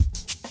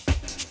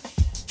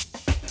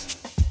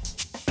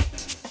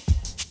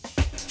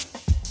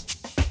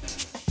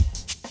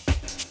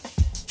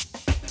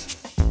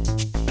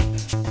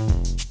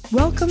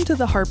Welcome to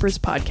the Harper's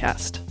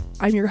Podcast.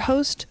 I'm your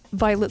host,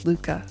 Violet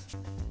Lucca.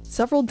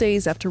 Several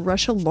days after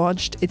Russia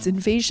launched its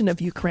invasion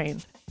of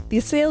Ukraine, the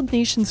assailed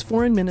nation's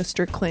foreign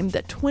minister claimed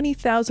that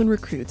 20,000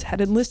 recruits had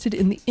enlisted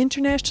in the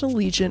International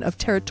Legion of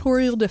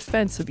Territorial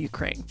Defense of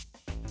Ukraine.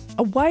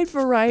 A wide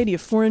variety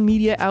of foreign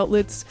media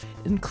outlets,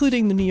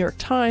 including the New York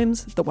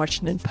Times, the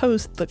Washington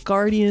Post, the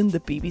Guardian, the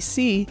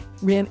BBC,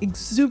 ran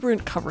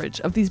exuberant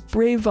coverage of these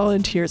brave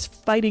volunteers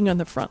fighting on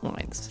the front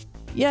lines.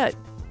 Yet,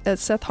 as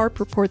Seth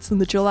Harp reports in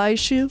the July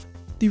issue,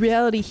 the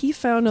reality he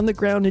found on the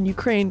ground in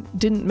Ukraine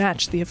didn't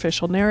match the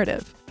official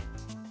narrative.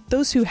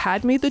 Those who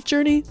had made the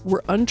journey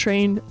were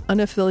untrained,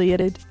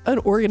 unaffiliated,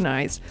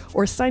 unorganized,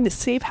 or assigned to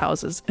safe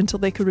houses until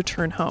they could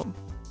return home.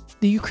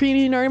 The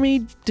Ukrainian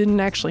army didn't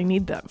actually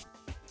need them.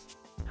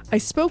 I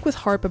spoke with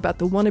Harp about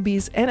the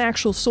wannabes and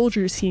actual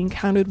soldiers he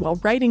encountered while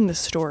writing this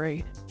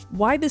story,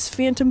 why this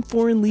phantom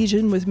foreign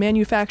legion was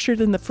manufactured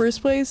in the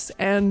first place,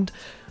 and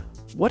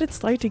what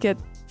it's like to get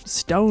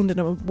stoned in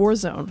a war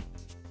zone.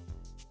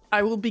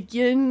 I will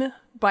begin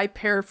by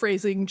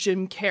paraphrasing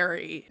Jim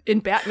Carrey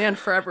in Batman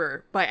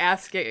Forever by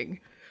asking,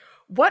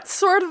 what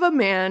sort of a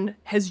man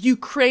has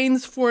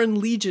Ukraine's Foreign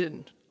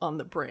Legion on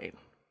the brain?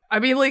 I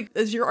mean,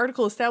 as your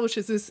article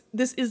establishes,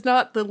 this is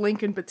not the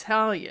Lincoln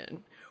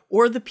Battalion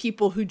or the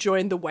people who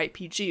joined the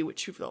YPG,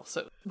 which you've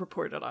also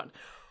reported on.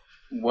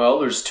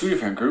 Well, there's two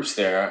different groups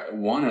there.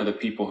 One are the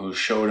people who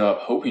showed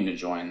up hoping to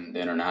join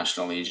the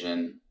International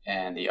Legion,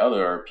 and the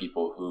other are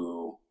people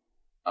who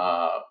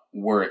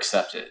were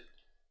accepted.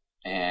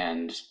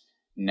 And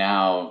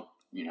now,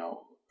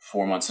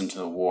 4 months into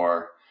the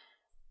war,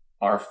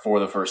 are for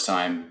the first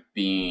time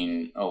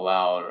being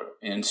allowed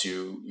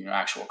into,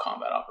 actual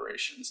combat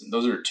operations. And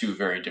those are two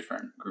very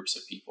different groups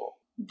of people.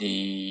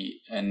 The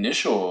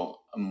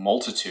initial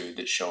multitude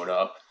that showed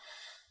up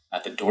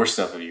at the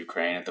doorstep of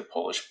Ukraine at the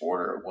Polish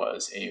border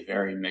was a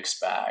very mixed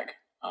bag,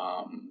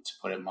 to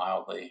put it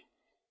mildly.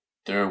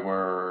 There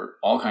were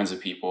all kinds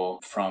of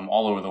people from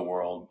all over the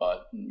world,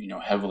 but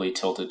heavily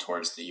tilted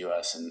towards the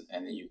U.S.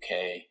 and the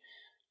U.K.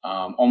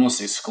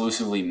 Almost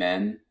exclusively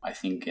men. I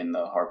think in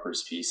the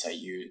Harper's piece,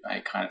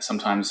 I kind of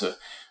sometimes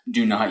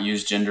do not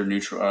use gender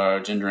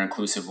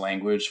inclusive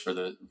language for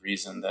the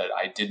reason that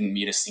I didn't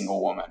meet a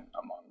single woman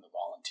among the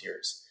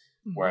volunteers,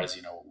 whereas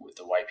with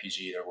the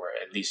YPG there were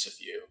at least a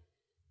few.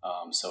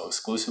 So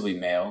exclusively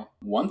male.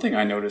 One thing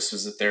I noticed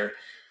was that they're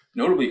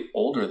notably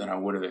older than I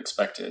would have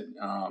expected.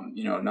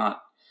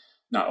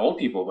 Not old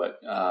people, but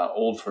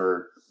old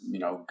for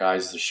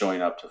guys that are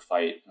showing up to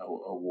fight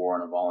a war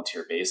on a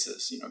volunteer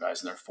basis.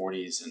 Guys in their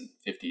 40s and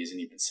 50s and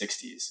even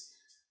 60s.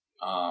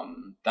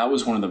 That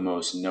was one of the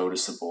most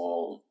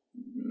noticeable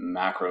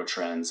macro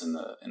trends in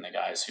the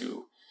guys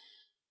who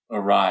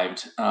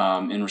arrived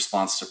in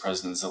response to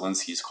President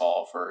Zelensky's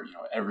call for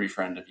every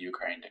friend of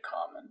Ukraine to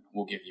come and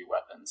we'll give you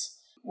weapons,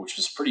 which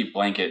was a pretty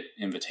blanket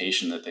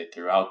invitation that they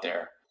threw out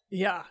there.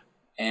 Yeah.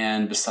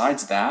 And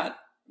besides that,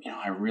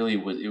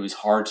 it was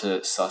hard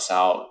to suss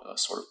out a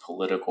sort of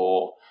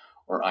political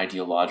or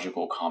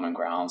ideological common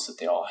grounds that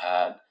they all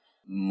had.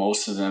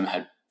 Most of them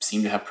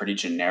seemed to have pretty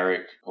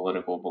generic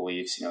political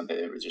beliefs.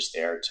 They were just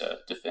there to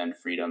defend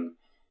freedom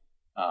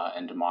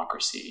and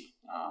democracy.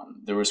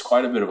 There was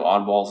quite a bit of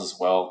oddballs as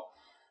well.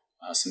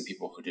 Some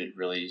people who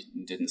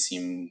didn't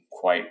seem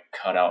quite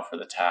cut out for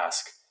the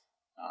task.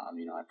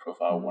 I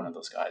profiled one of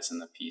those guys in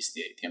the piece.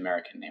 The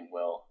American named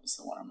Will is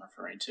the one I'm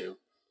referring to.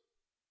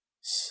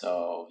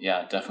 So,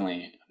 yeah,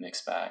 definitely a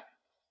mixed bag.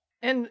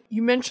 And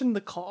you mentioned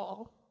the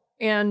call,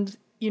 and,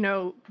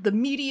 the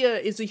media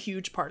is a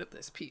huge part of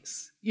this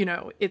piece.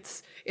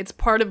 It's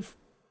part of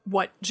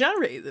what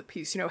generated the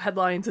piece,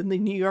 headlines in the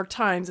New York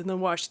Times and the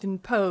Washington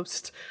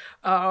Post,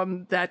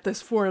 that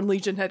this Foreign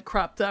Legion had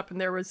cropped up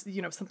and there was,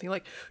 something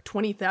like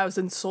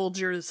 20,000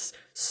 soldiers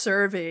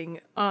serving.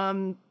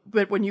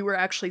 But when you were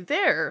actually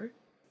there,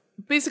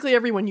 basically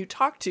everyone you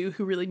talked to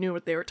who really knew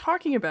what they were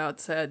talking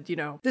about said,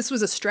 this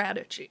was a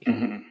strategy,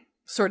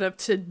 sort of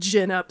to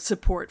gin up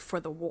support for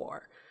the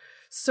war.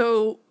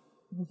 So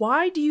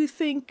why do you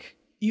think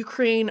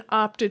Ukraine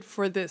opted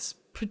for this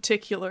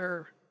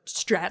particular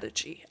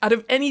strategy out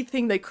of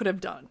anything they could have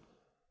done?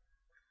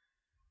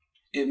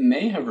 It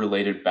may have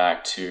related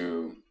back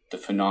to the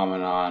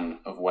phenomenon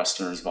of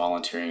Westerners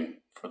volunteering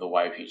for the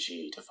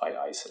YPG to fight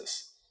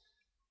ISIS.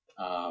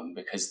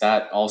 Because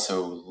that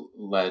also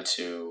led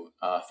to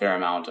a fair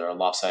amount or a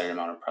lopsided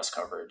amount of press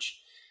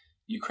coverage.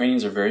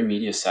 Ukrainians are very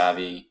media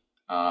savvy.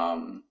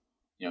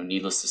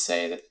 Needless to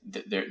say that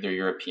they're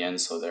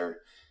Europeans, so they're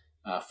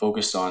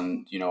focused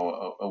on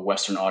a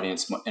Western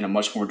audience in a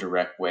much more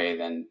direct way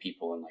than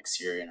people in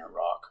Syria and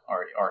Iraq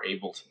are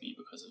able to be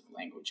because of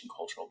language and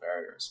cultural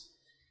barriers.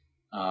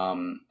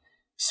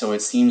 So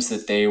it seems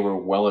that they were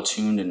well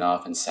attuned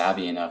enough and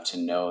savvy enough to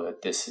know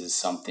that this is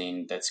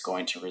something that's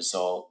going to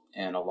result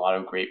in a lot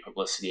of great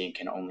publicity and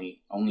can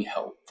only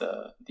help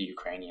the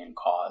Ukrainian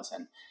cause.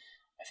 And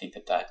I think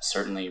that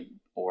certainly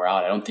bore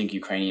out. I don't think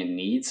Ukraine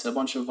needs a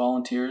bunch of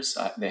volunteers.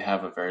 They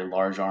have a very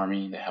large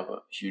army. They have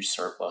a huge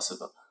surplus of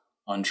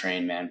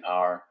untrained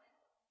manpower.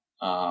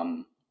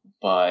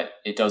 But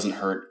it doesn't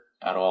hurt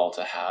at all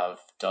to have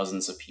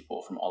dozens of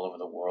people from all over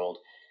the world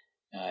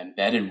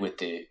embedded with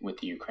the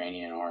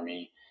Ukrainian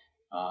army,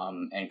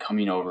 and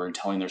coming over and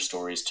telling their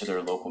stories to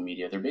their local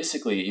media. They're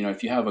basically,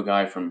 if you have a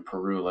guy from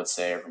Peru, let's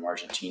say, or from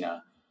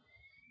Argentina,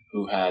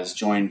 who has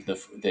joined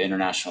the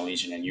International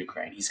Legion in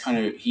Ukraine,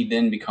 he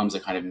then becomes a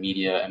kind of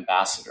media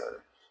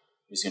ambassador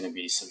who's going to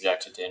be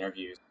subjected to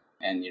interviews.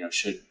 And,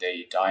 should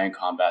they die in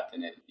combat,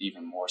 then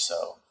even more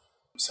so.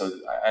 So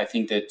I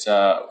think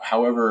that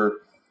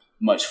however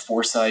much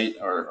foresight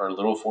or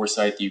little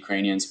foresight the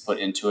Ukrainians put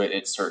into it,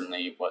 it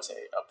certainly was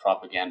a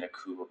propaganda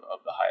coup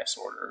of the highest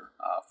order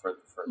for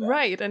them.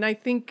 Right. And I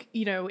think,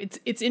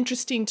 it's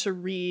interesting to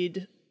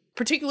read,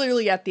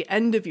 particularly at the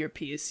end of your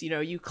piece.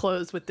 You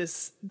close with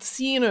this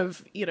scene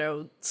of,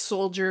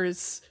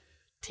 soldiers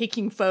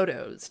taking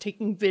photos,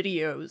 taking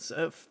videos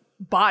of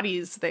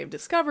bodies they've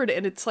discovered.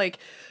 And it's like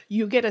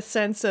you get a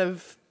sense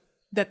of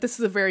that this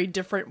is a very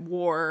different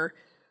war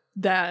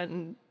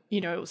than,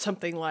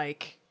 something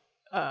like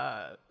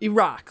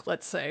Iraq,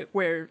 let's say,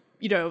 where,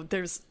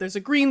 there's a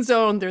green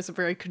zone, there's a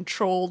very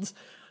controlled,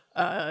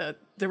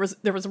 there was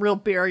a real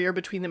barrier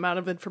between the amount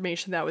of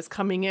information that was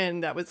coming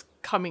in, that was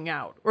coming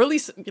out, or at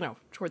least,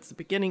 towards the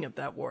beginning of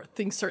that war.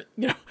 Things are,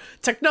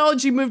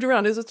 technology moved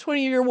around. It was a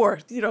 20-year war,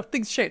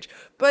 things change.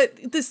 But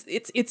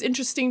it's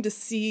interesting to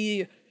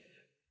see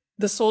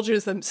the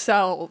soldiers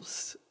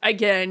themselves,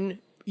 again,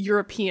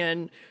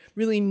 European,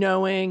 really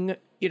knowing,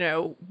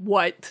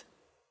 what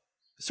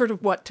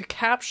to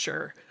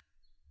capture.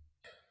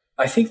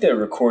 I think that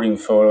recording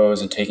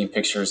photos and taking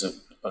pictures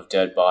of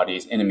dead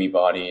bodies, enemy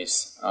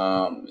bodies,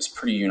 is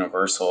pretty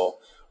universal.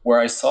 Where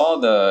I saw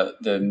the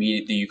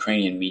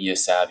Ukrainian media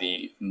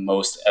savvy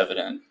most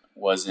evident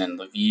was in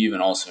Lviv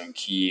and also in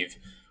Kyiv,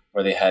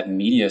 where they had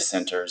media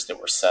centers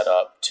that were set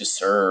up to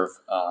serve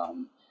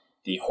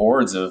the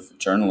hordes of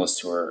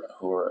journalists who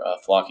are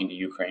flocking to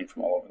Ukraine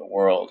from all over the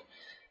world.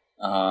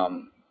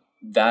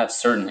 That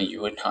certainly you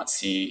would not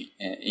see.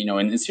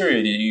 In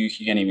Syria, you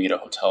can't even get a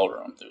hotel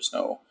room.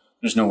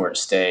 There's nowhere to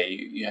stay.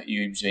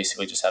 You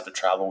basically just have to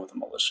travel with the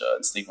militia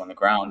and sleep on the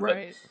ground.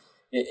 Right.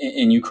 But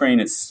in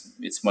Ukraine, it's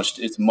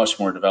a much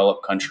more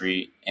developed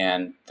country,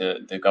 and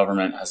the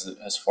government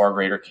has far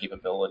greater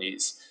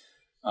capabilities,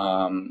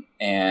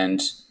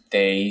 and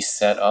they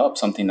set up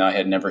something that I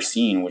had never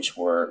seen, which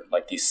were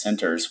like these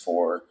centers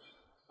for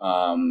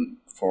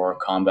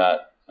combat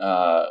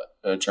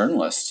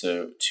journalists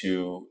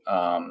to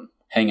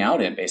hang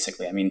out in.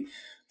 Basically, I mean,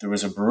 there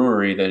was a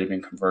brewery that had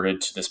been converted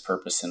to this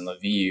purpose in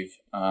Lviv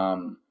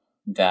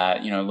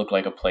that looked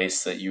like a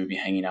place that you would be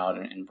hanging out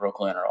in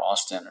Brooklyn or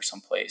Austin or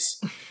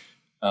someplace.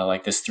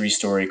 Like this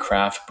 3-story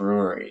craft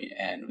brewery,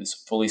 and it was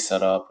fully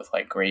set up with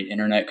like great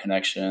internet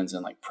connections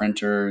and like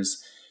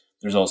printers.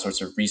 There's all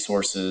sorts of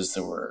resources.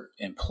 There were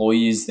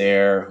employees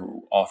there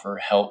who offer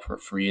help for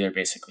free. They're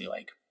basically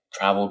like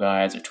travel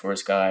guides or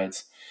tourist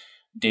guides.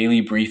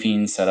 Daily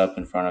briefings set up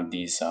in front of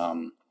these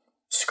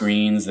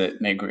screens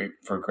that make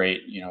for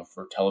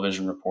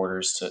television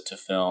reporters to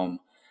film.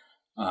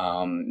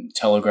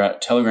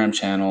 Telegram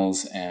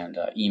channels and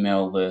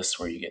email lists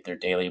where you get their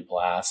daily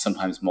blasts,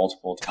 sometimes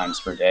multiple times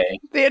per day.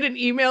 They had an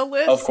email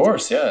list? Of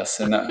course, yes.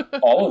 And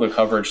all of the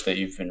coverage that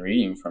you've been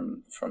reading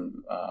from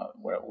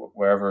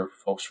wherever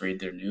folks read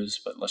their news,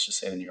 but let's just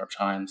say the New York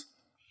Times,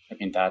 I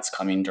mean, that's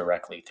coming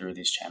directly through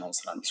these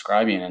channels that I'm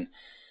describing. And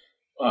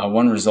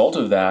one result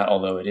of that,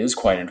 although it is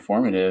quite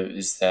informative,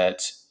 is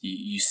that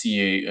you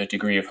see a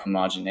degree of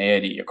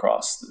homogeneity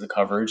across the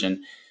coverage,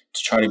 and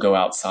to try to go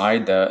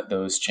outside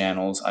those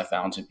channels, I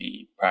found to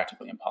be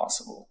practically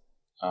impossible,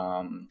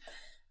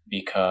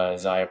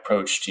 because I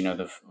approached,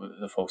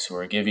 the folks who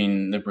were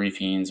giving the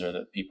briefings or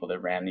the people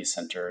that ran these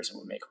centers and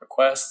would make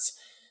requests,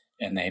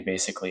 and they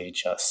basically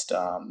just,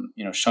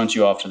 shunt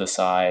you off to the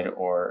side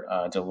or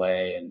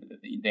delay, and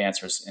the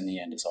answer in the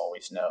end is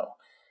always no.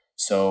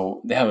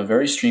 So they have a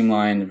very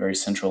streamlined, very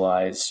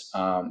centralized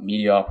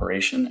media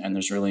operation, and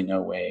there's really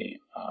no way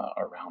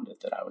around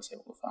it that I was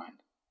able to find.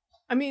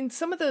 I mean,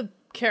 some of the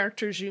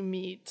characters you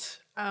meet,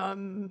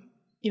 you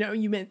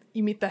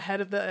meet the head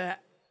of the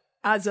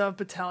Azov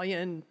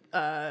battalion,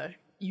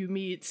 you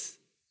meet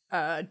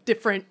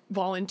different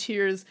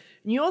volunteers,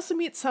 and you also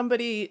meet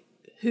somebody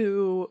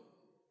who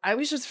I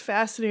was just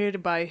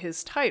fascinated by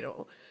his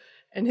title,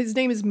 and his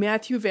name is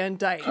Matthew Van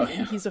Dyke,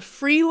 and he's a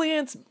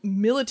freelance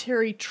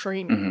military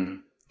trainer. Mm-hmm.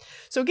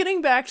 So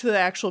getting back to the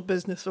actual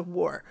business of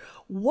war,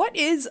 what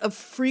is a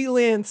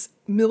freelance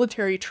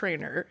military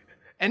trainer?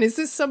 And is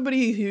this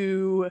somebody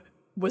who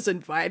was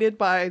invited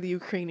by the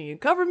Ukrainian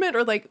government,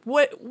 or like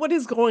what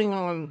is going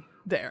on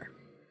there?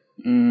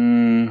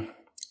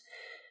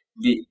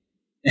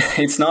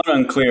 It's not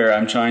unclear.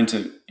 I'm trying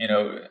to,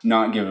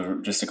 not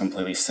give just a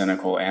completely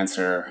cynical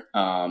answer,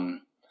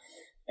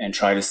 and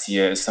try to see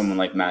it as someone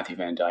like Matthew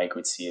Van Dyke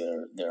would see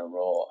their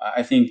role.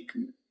 I think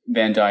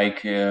Van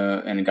Dyke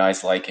and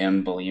guys like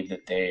him believe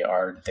that they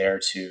are there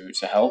to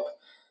help,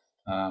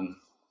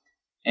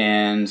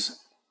 and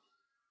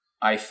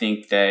I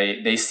think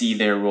they see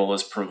their role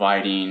as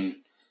providing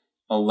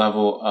a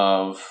level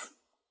of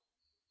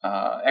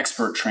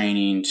expert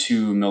training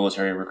to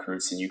military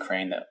recruits in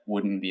Ukraine that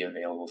wouldn't be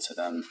available to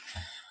them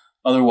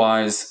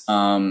otherwise.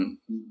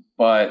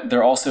 But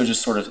they're also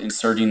just sort of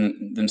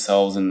inserting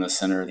themselves in the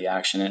center of the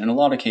action. And in a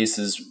lot of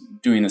cases,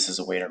 doing this as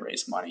a way to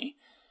raise money.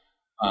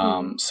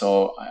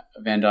 So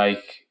Van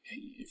Dyke,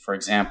 for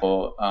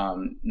example,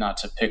 not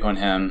to pick on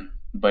him,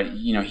 but,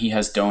 he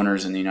has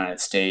donors in the United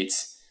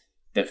States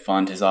that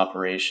fund his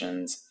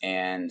operations,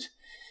 and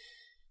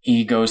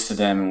he goes to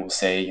them and will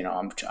say,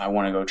 I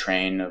want to go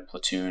train a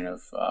platoon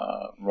of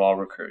raw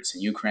recruits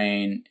in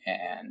Ukraine.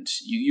 And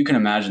you can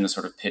imagine the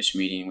sort of pitch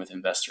meeting with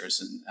investors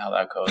and how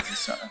that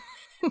goes.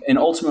 And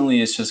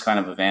ultimately, it's just kind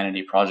of a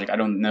vanity project. I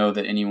don't know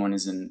that anyone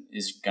is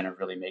going to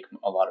really make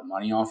a lot of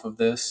money off of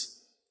this.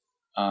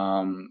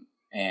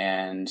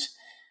 And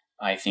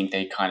I think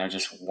they kind of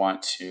just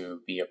want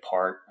to be a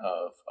part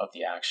of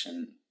the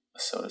action,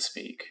 so to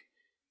speak.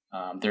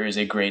 There is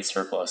a great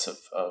surplus of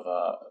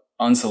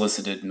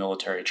unsolicited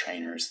military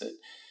trainers that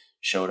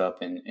showed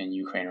up in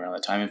Ukraine around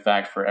that time. In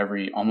fact,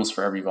 almost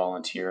for every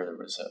volunteer, there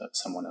was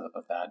someone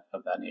of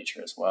that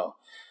nature as well.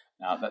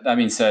 Now, that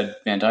being said,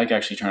 Van Dyke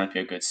actually turned out to be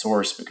a good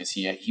source because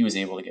he was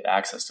able to get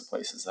access to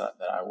places that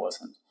I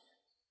wasn't.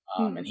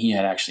 And he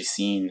had actually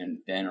seen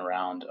and been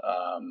around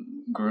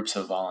groups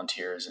of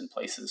volunteers in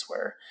places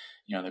where,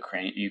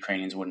 the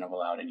Ukrainians wouldn't have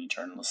allowed any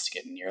journalists to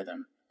get near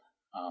them.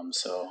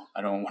 So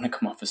I don't want to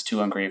come off as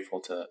too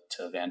ungrateful to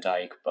Van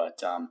Dyke,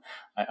 but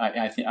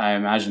I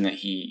imagine that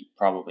he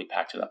probably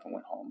packed it up and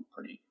went home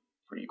pretty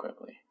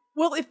quickly.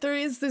 Well, if there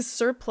is this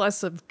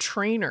surplus of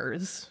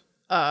trainers,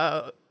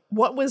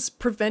 what was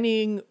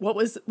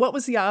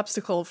the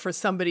obstacle for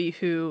somebody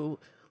who,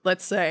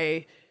 let's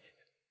say,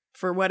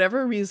 for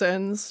whatever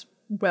reasons,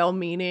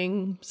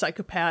 well-meaning,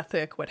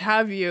 psychopathic, what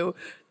have you,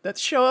 that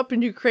show up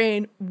in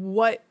Ukraine?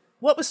 What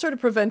was sort of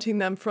preventing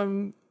them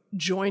from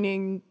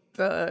joining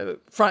the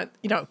front,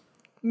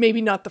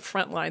 maybe not the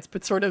front lines,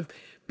 but sort of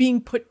being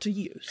put to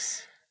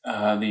use?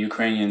 The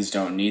Ukrainians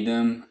don't need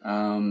them.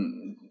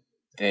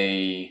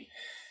 They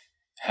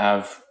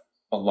have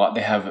a lot.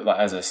 They have,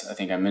 as I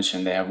think I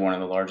mentioned, they have one of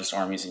the largest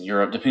armies in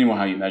Europe. Depending on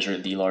how you measure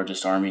it, the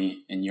largest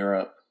army in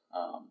Europe.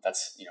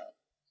 That's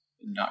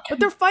not. But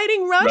they're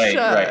fighting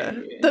Russia,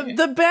 right.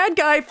 The bad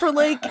guy for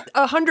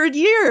 100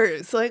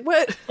 years. Like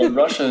what? Well,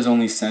 Russia has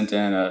only sent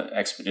in an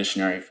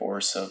expeditionary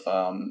force of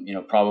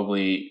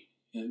probably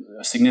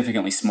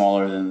significantly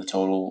smaller than the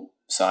total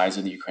size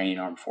of the Ukrainian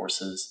armed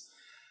forces,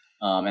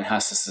 and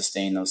has to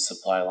sustain those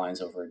supply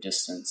lines over a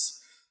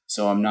distance.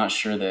 So I'm not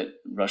sure that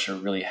Russia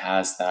really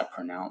has that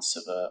pronounced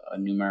of a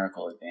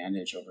numerical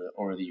advantage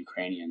over the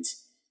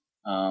Ukrainians.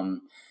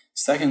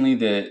 Secondly,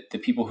 the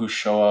people who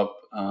show up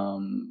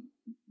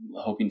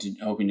hoping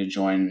to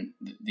join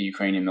the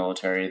Ukrainian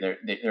military,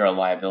 they're a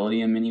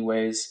liability in many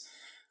ways.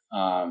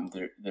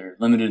 They're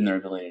limited in their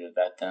ability to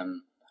vet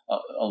them.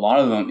 A lot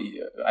of them,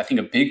 I think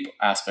a big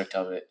aspect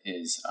of it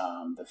is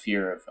the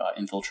fear of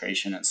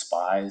infiltration and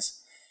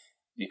spies,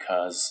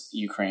 because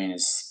Ukraine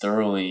is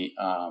thoroughly,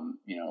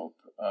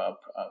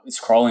 it's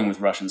crawling with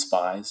Russian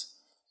spies,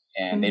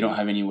 and they don't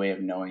have any way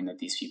of knowing that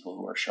these people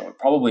who are showing,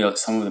 probably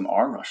some of them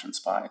are Russian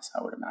spies,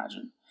 I would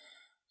imagine.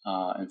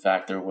 In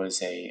fact, there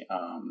was a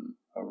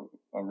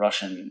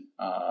Russian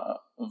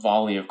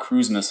volley of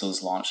cruise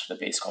missiles launched at a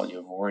base called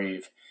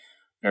Yavoriv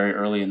very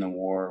early in the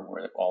war,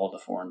 where all of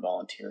the foreign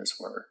volunteers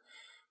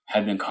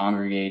had been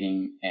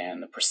congregating,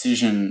 and the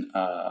precision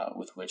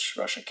with which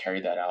Russia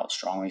carried that out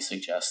strongly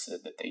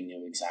suggested that they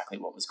knew exactly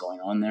what was going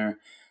on there.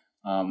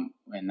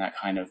 And that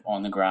kind of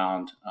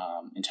on-the-ground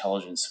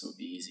intelligence would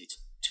be easy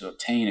to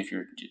obtain if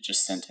you're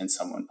just sent in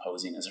someone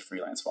posing as a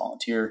freelance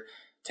volunteer,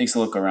 takes a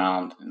look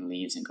around and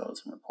leaves and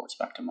goes and reports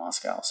back to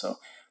Moscow. So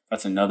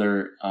that's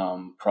another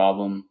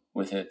problem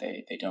with it.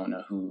 They don't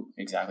know who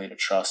exactly to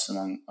trust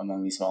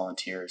among these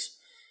volunteers.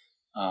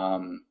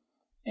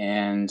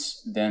 And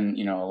then,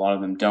 a lot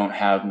of them don't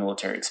have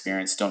military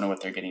experience, don't know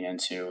what they're getting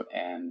into.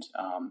 And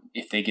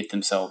if they get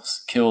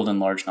themselves killed in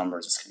large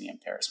numbers, it's going to be an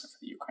embarrassment for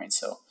the Ukraine.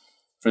 So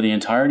for the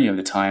entirety of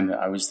the time that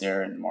I was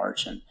there in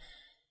March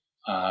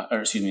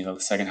the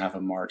second half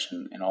of March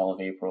and all of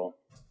April,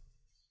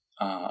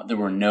 there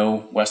were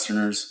no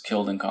Westerners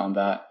killed in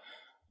combat,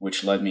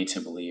 which led me to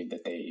believe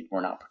that they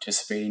were not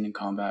participating in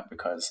combat,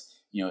 because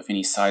if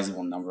any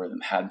sizable number of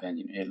them had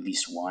been, at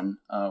least one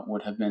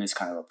would have been. It's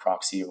kind of a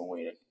proxy of a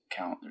way to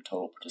count their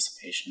total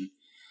participation.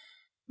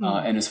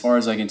 And as far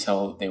as I can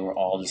tell, they were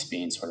all just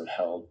being sort of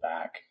held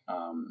back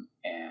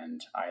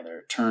and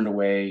either turned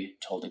away,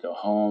 told to go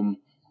home,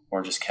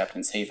 or just kept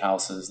in safe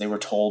houses. They were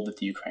told that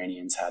the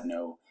Ukrainians had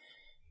no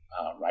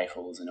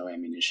rifles and no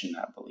ammunition.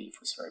 That belief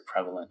was very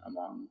prevalent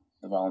among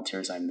the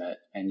volunteers I met.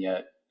 And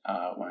yet,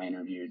 when I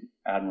interviewed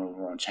Admiral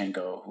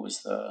Voronchenko, who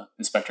was the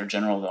Inspector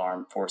General of the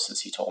Armed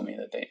Forces, he told me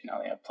that they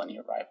have plenty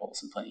of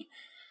rifles and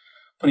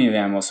plenty of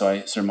ammo. So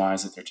I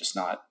surmise that they're just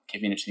not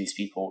giving it to these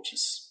people, which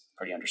is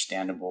pretty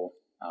understandable.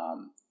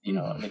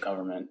 The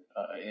government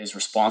is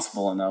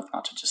responsible enough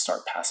not to just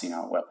start passing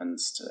out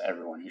weapons to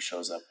everyone who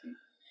shows up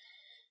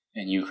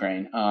in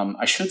Ukraine.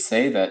 I should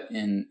say that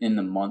in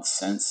the months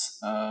since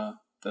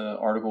the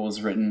article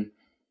was written,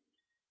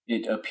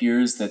 it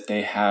appears that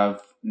they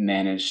have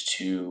managed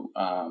to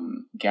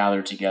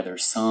gather together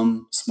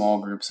some small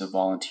groups of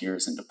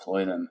volunteers and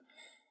deploy them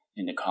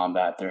into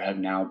combat. There have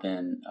now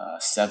been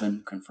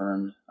 7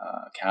 confirmed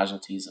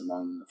casualties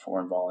among the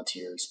foreign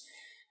volunteers.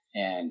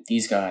 And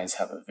these guys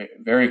have a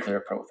very clear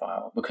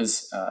profile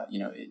because,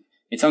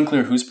 it's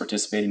unclear who's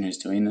participating, who's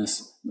doing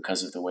this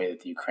because of the way that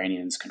the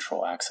Ukrainians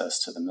control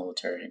access to the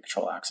military and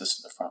control access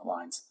to the front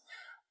lines.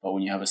 But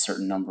when you have a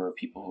certain number of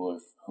people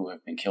who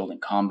have been killed in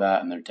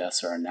combat and their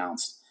deaths are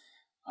announced,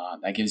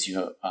 that gives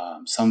you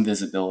some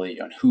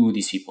visibility on who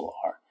these people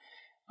are.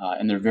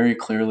 And they're very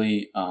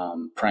clearly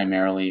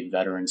primarily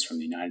veterans from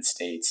the United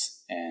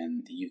States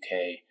and the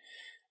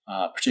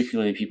UK,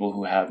 particularly people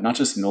who have not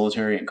just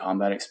military and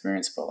combat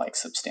experience, but like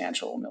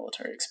substantial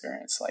military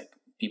experience, like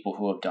people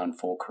who have done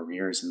full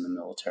careers in the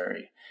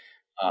military,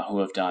 who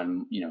have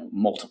done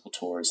multiple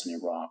tours in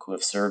Iraq, who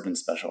have served in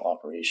special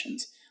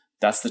operations.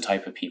 That's the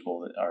type of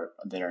people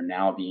that are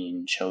now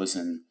being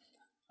chosen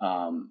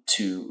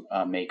to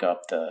make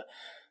up the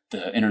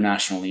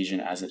International Legion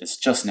as it is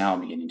just now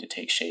beginning to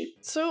take shape.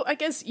 So I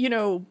guess,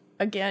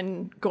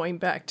 again, going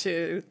back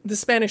to the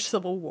Spanish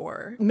Civil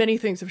War, many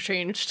things have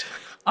changed,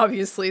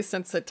 obviously,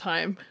 since that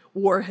time.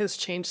 War has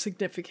changed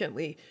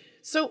significantly.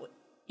 So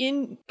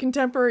in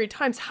contemporary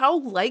times, how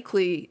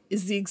likely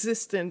is the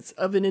existence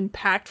of an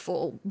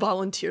impactful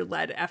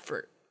volunteer-led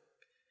effort?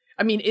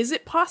 I mean, is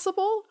it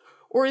possible?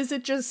 Or is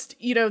it just,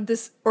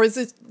 this, or is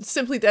it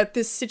simply that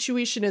this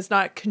situation is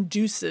not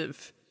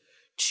conducive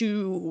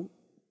to,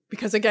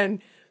 because again,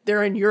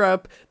 they're in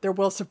Europe, they're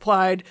well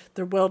supplied,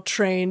 they're well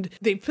trained,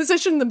 they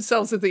position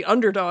themselves as the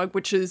underdog,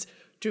 which is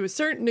to a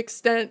certain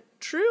extent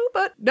true,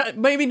 but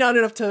maybe not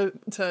enough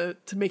to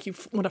make you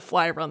want to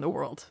fly around the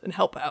world and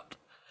help out.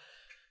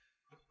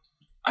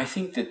 I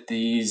think that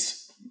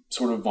these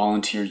sort of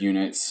volunteer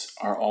units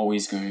are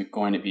always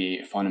going to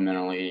be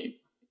fundamentally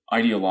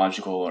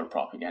ideological or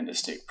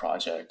propagandistic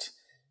project.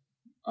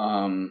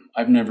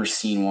 I've never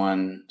seen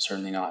one,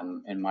 certainly not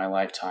in my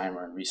lifetime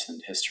or in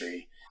recent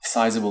history,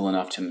 sizable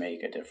enough to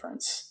make a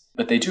difference.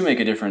 But they do make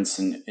a difference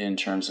in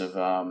terms of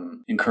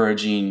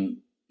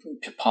encouraging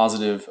a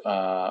positive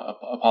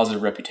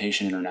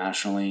reputation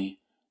internationally,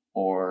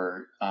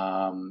 or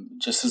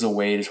just as a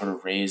way to sort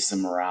of raise the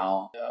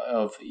morale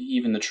of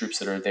even the troops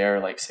that are there.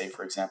 Like, say,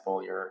 for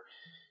example,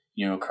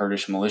 your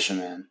Kurdish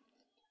militiamen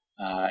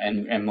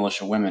and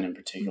militia women in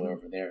particular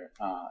over there.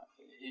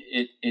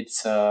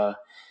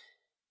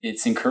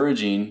 It's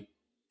encouraging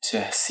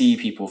to see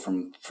people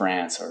from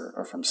France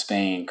or from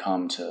Spain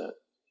come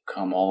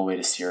all the way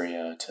to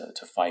Syria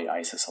to fight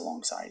ISIS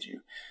alongside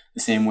you. The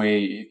same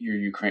way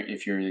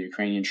if you're the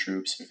Ukrainian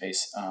troops who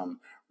face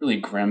really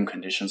grim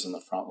conditions on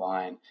the front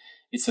line,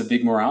 it's a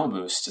big morale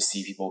boost to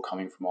see people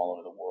coming from all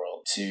over the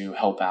world to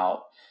help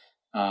out.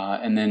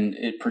 And then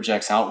it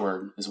projects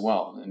outward as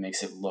well. It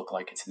makes it look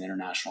like it's an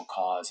international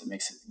cause. It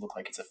makes it look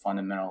like it's a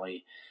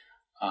fundamentally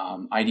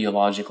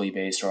ideologically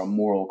based or a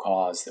moral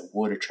cause that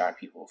would attract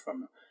people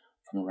from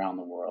around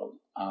the world.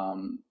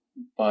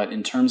 But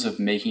in terms of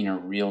making a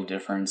real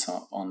difference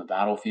on the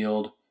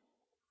battlefield,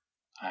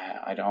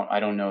 I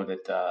don't know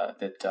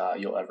that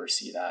you'll ever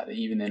see that.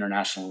 Even the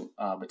International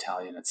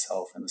Battalion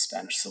itself in the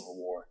Spanish Civil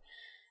War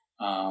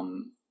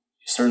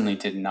certainly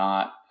did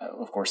not.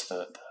 Of course,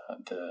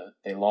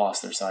 they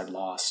lost. Their side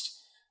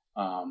lost,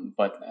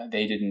 but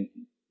they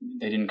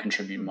didn't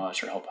contribute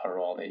much or help out at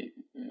all.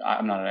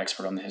 I'm not an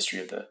expert on the history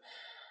of the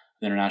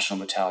International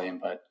Battalion,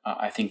 but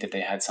I think that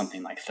they had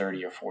something like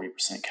 30 or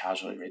 40%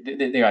 casualty rate.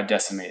 They got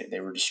decimated. They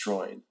were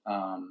destroyed.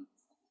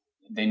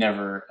 They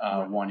never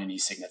won any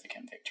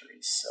significant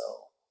victories.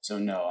 So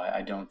no,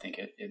 I don't think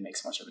it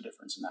makes much of a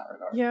difference in that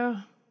regard.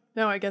 Yeah.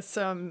 No, I guess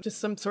just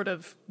some sort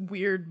of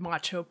weird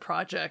macho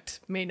project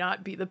may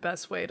not be the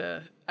best way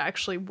to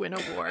actually win a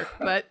war,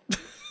 but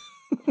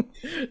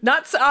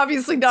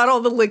obviously not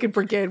all the Lincoln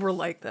Brigade were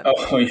like that.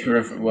 Oh, they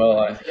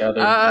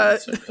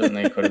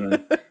certainly could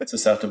have been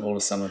susceptible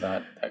to some of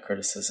that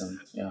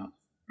criticism. Yeah,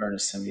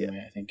 Ernest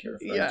Hemingway, I think you're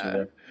referring to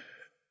there.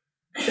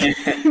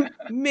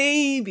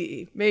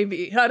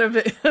 maybe out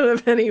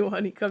of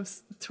anyone, he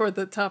comes toward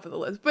the top of the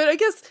list. But I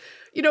guess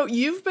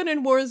you've been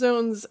in war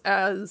zones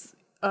as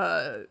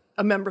a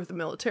member of the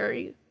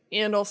military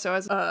and also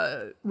as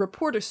a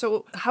reporter.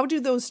 So how do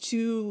those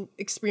two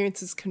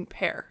experiences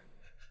compare?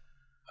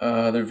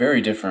 They're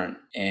very different,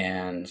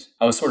 and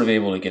I was sort of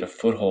able to get a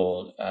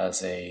foothold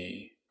as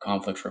a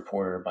conflict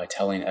reporter by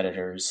telling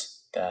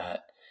editors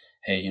that,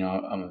 hey,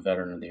 I'm a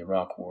veteran of the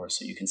Iraq War,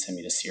 so you can send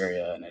me to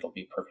Syria and it'll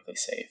be perfectly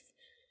safe.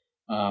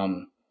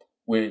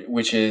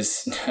 Which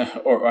is,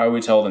 or I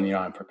would tell them,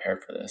 I'm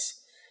prepared for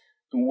this,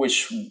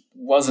 which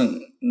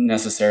wasn't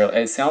necessarily,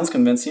 it sounds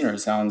convincing, or it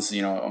sounds,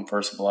 on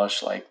first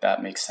blush, like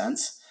that makes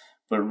sense,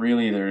 but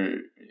really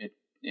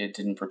it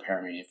didn't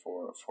prepare me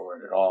for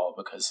it at all,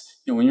 because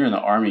when you're in the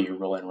Army, you're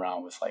rolling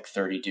around with like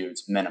 30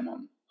 dudes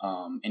minimum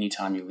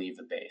anytime you leave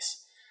the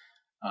base,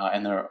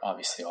 and they're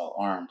obviously all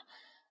armed,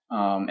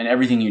 and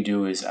everything you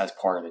do is as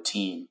part of a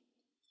team.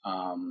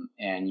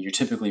 And you're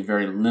typically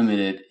very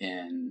limited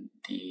in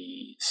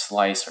the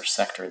slice or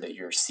sector that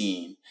you're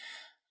seeing.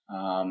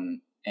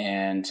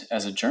 And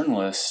as a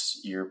journalist,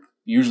 you're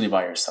usually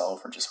by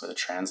yourself or just with a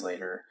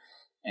translator.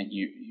 And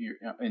you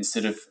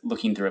instead of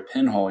looking through a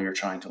pinhole, you're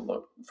trying to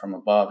look from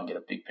above and get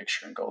a big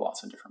picture and go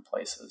lots of different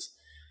places.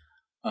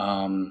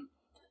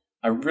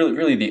 I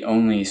really the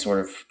only sort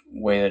of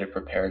way that it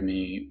prepared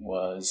me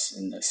was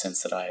in the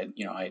sense that I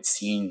had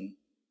seen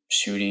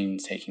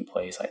shootings taking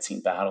place, I'd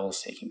seen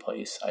battles taking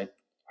place, I'd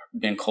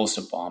been close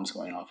to bombs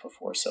going off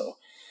before, so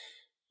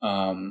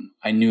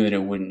I knew that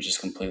it wouldn't just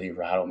completely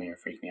rattle me or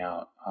freak me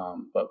out.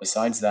 But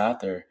besides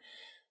that,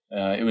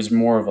 it was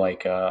more of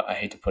like I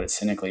hate to put it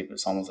cynically, but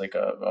it's almost like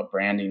a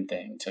branding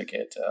thing to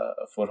get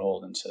a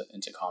foothold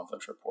into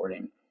conflict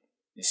reporting,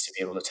 is to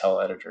be able to tell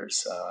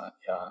editors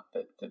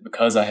that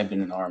because I had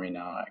been in the Army,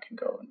 now I can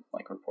go and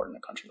like report in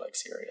a country like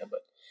Syria. But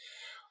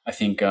I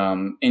think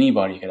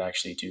anybody could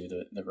actually do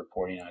the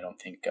reporting. I don't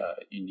think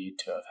you need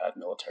to have had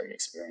military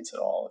experience at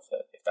all.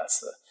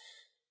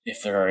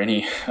 If there are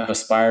any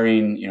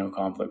aspiring,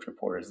 conflict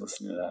reporters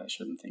listening to that, I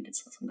shouldn't think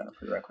it's some kind of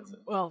prerequisite.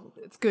 Well,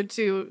 it's good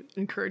to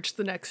encourage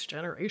the next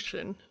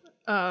generation.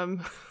 I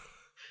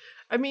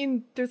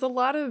mean, there's a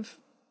lot of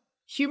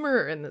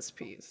humor in this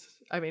piece.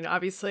 I mean,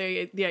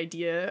 obviously, the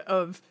idea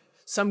of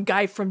some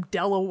guy from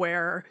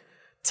Delaware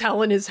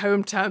telling his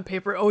hometown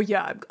paper, "Oh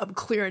yeah, I'm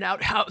clearing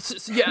out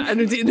houses." Yeah,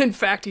 and in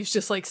fact, he's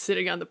just like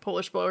sitting on the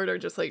Polish border,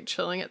 just like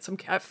chilling at some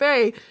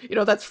cafe.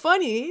 That's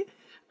funny.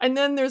 And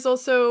then there's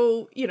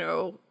also,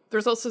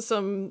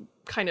 some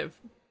kind of,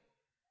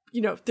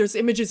 there's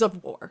images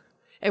of war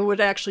and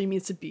what it actually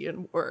means to be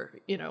in war,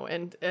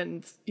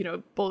 and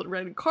bullet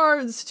red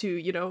cars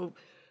to,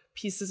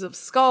 pieces of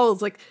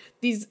skulls, like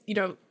these,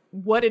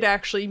 what it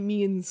actually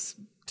means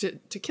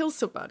to kill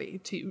somebody,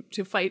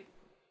 to fight.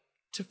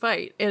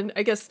 And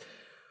I guess,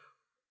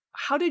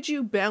 how did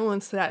you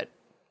balance that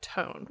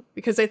tone?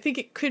 Because I think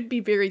it could be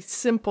very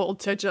simple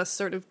to just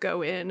sort of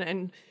go in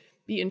and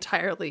be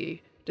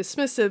entirely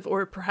dismissive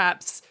or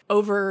perhaps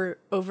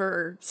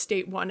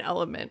overstate one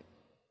element.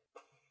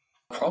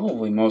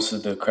 Probably most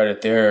of the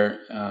credit there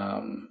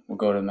will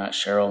go to Matt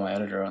Sherrill, my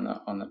editor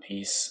on the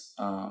piece.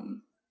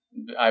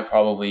 I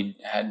probably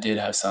did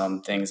have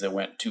some things that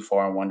went too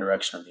far in one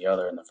direction or the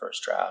other in the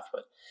first draft,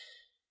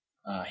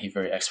 but he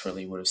very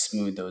expertly would have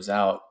smoothed those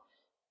out.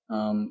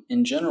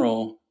 In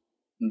general,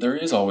 there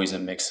is always a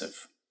mix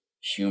of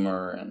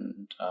humor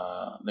and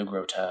the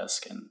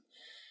grotesque and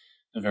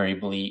the very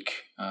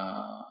bleak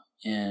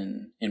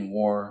in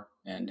war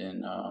and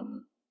in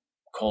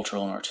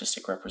cultural and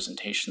artistic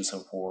representations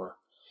of war.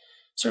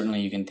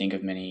 Certainly, you can think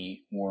of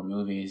many war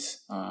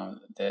movies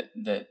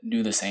that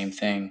do the same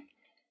thing.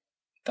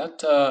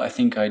 That I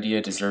think idea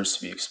deserves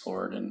to be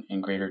explored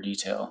in greater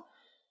detail.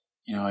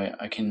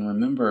 I can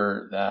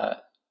remember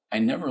that I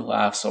never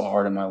laughed so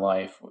hard in my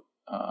life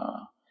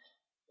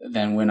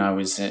than when I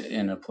was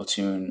in a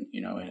platoon,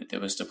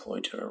 that was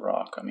deployed to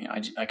Iraq. I mean,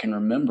 I can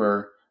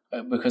remember,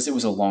 because it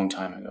was a long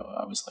time ago.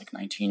 I was like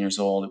 19 years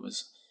old. It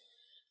was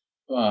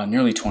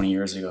nearly 20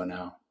 years ago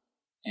now.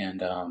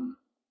 And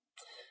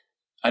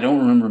I don't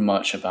remember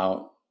much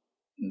about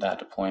that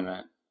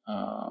deployment.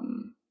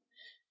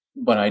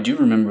 But I do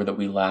remember that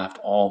we laughed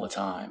all the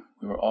time.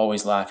 We were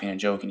always laughing and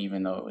joking,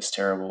 even though it was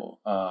terrible.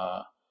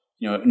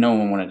 No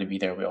one wanted to be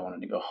there. We all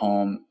wanted to go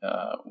home.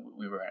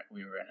 We were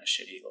in a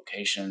shitty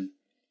location.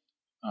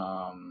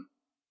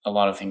 A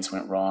lot of things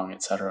went wrong,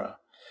 etc.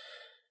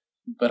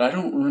 But I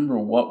don't remember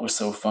what was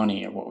so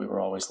funny or what we were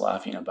always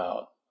laughing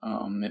about.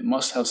 It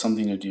must have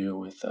something to do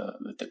with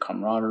the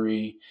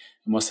camaraderie.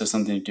 It must have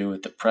something to do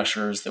with the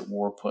pressures that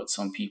war puts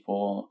on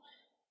people,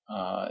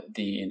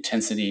 the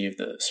intensity of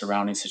the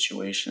surrounding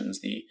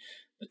situations, the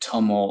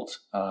tumult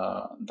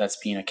that's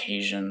being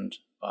occasioned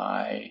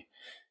by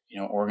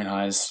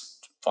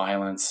organized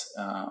violence,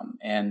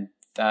 and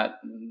that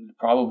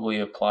probably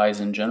applies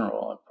in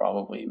general.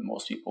 Probably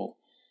most people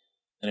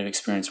that have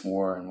experienced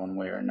war in one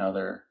way or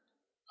another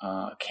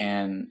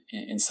can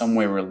in some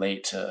way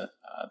relate to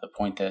the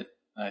point that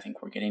I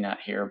think we're getting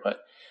at here,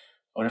 but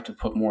I would have to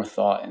put more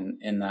thought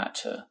in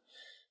that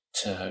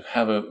to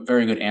have a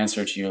very good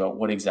answer to you about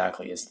what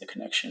exactly is the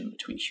connection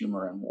between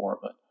humor and war.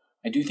 But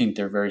I do think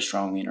they're very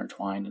strongly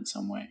intertwined in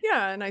some way.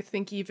 Yeah, and I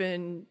think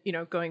even,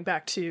 going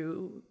back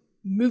to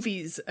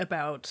movies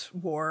about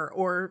war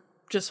or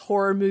just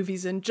horror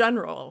movies in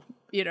general,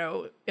 in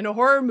a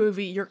horror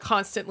movie, you're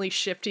constantly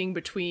shifting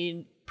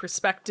between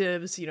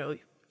perspectives. You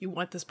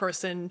want this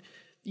person,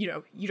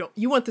 you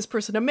want this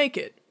person to make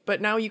it, but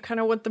now you kind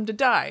of want them to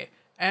die.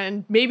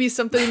 And maybe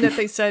something that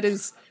they said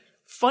is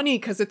funny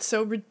because it's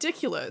so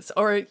ridiculous,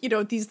 or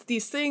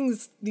these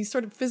things, these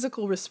sort of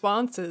physical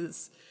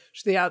responses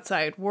to the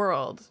outside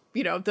world.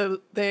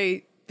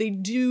 They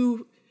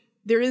do.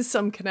 There is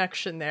some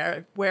connection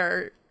there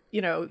where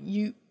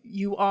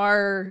you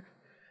are.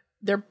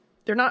 They're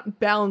not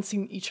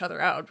balancing each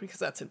other out because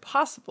that's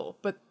impossible.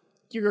 But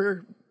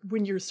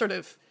when you're sort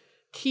of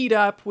keyed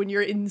up, when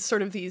you're in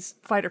sort of these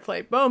fight or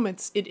flight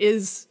moments,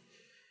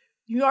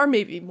 you are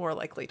maybe more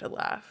likely to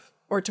laugh.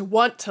 or to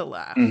want to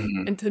laugh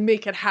and to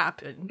make it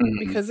happen.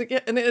 Because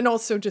again, and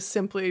also just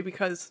simply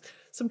because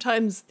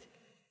sometimes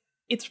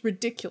it's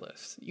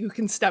ridiculous. You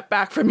can step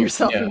back from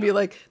yourself and be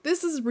like,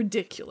 this is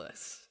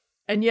ridiculous.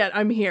 And yet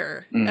I'm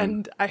here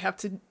and I have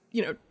to,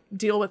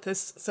 deal with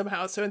this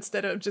somehow. So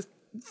instead of just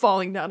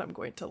falling down, I'm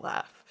going to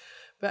laugh.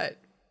 But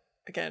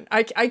again,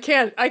 I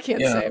can't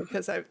say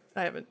because I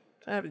haven't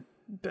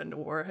been to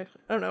war.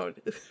 I don't know.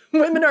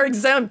 Women are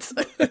exempt.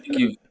 I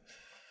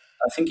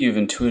think you've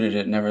intuited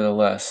it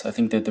nevertheless. I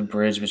think that the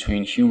bridge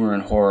between humor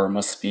and horror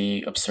must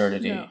be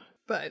absurdity. Yeah,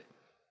 but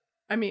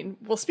I mean,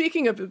 well,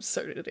 speaking of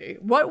absurdity,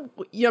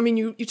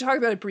 you talk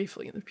about it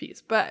briefly in the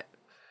piece, but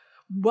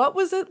what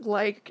was it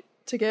like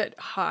to get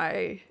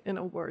high in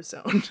a war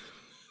zone?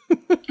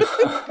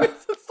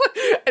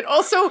 And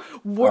also,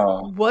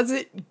 was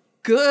it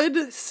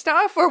good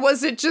stuff or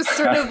was it just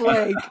sort of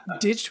like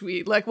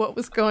ditchweed? Like what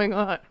was going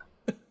on?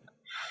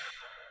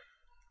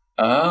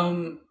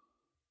 I'm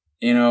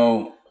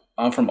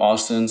from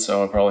Austin,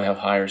 so I probably have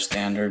higher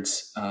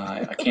standards.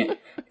 I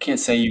can't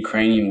say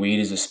Ukrainian weed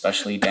is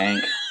especially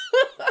dank.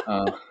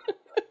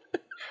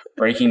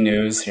 Breaking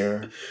news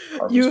here.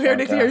 You heard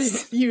it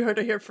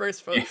here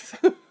first, folks.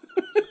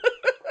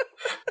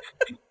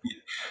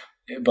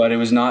 But it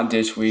was not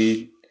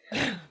ditchweed.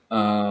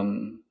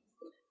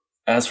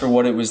 As for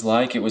what it was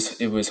like, it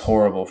was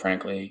horrible,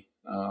 frankly.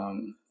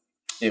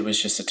 It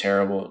was just a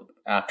terrible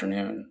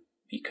afternoon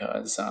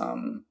because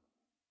I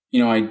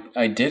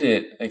did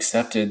it,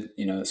 accepted,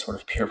 the sort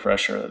of peer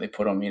pressure that they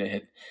put on me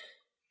to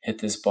hit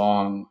this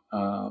bong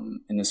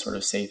in this sort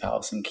of safe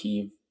house in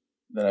Kyiv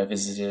that I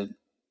visited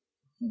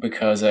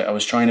because I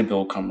was trying to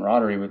build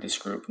camaraderie with this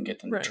group and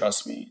get them to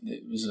trust me.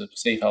 It was a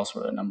safe house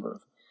where a number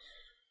of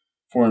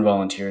foreign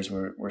volunteers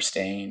were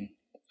staying.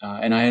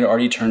 And I had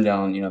already turned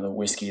down, the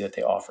whiskey that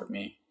they offered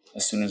me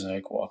as soon as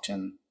I walked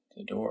in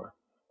the door.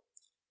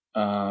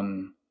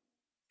 And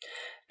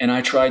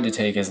I tried to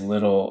take as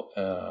little,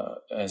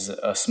 as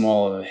a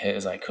small of a hit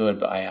as I could.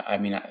 But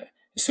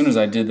as soon as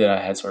I did that,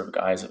 I had sort of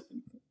guys,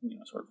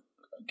 sort of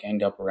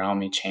ganged up around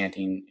me,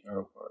 chanting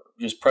or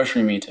just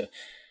pressuring me to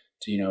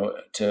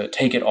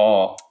take it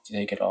all,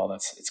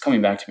 It's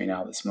coming back to me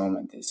now. This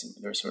moment,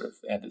 they're sort of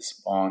had this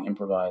bong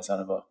improvised out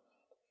of a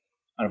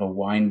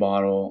wine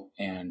bottle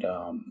and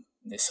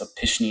this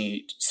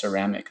Pishny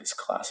ceramic, this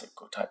classic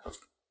type of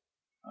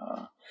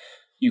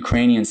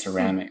Ukrainian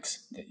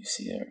ceramics that you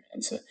see there.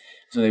 And so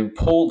they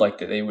pulled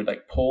they would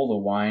pull the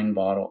wine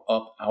bottle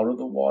up out of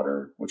the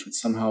water, which would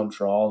somehow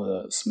draw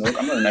the smoke.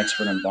 I'm not an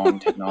expert in bong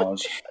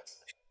technology.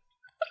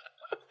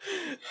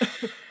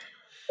 But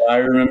I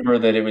remember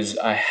that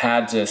I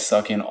had to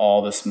suck in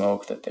all the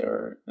smoke that they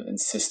were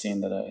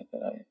insisting that I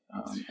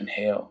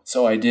inhale.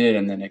 So I did,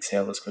 and then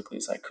exhaled as quickly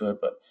as I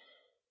could. But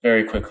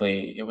very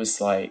quickly, it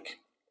was like,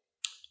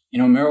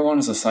 marijuana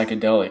is a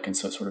psychedelic, and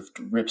so it sort of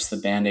rips the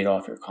Band-Aid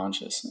off your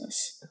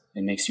consciousness.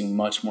 It makes you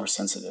much more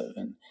sensitive.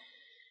 And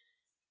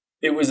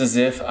it was as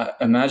if,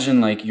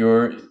 imagine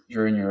you're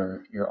in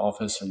your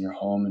office or in your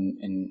home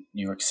in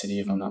New York City,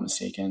 if I'm not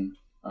mistaken.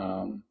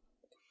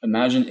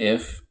 Imagine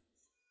if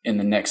in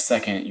the next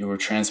second you were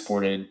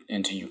transported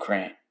into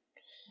Ukraine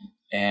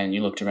and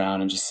you looked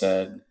around and just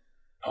said,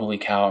 holy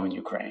cow, I'm in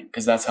Ukraine.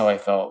 Because that's how I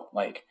felt.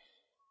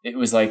 It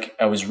was like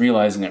I was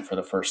realizing it for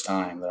the first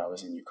time that I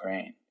was in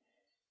Ukraine.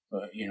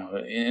 But,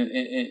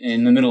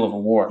 in the middle of a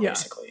war,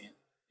 basically.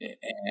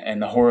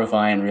 And the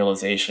horrifying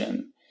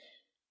realization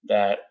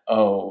that,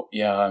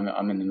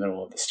 I'm in the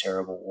middle of this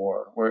terrible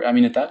war. Where,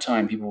 at that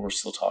time, people were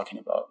still talking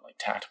about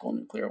tactical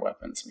nuclear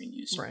weapons being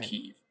used in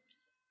Kyiv.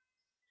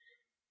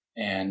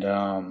 And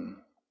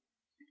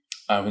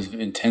I was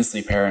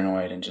intensely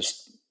paranoid and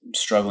just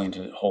struggling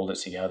to hold it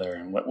together.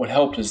 And what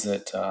helped is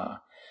that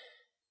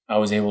I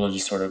was able to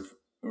just sort of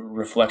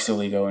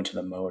reflexively go into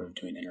the mode of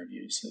doing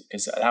interviews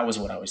because that was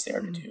what I was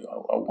there to do.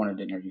 I wanted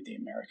to interview the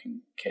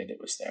American kid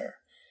that was there.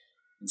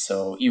 And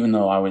so even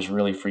though I was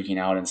really freaking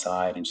out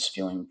inside and just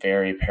feeling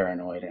very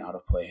paranoid and out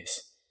of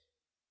place,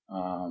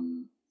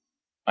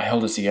 I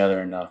held it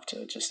together enough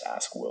to just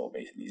ask Will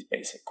these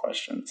basic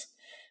questions.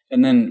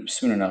 And then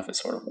soon enough, it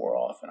sort of wore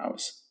off and I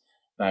was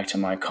back to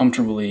my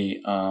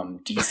comfortably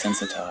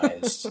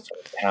desensitized, sort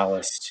of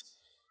calloused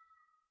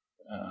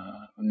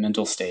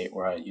mental state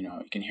where you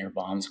can hear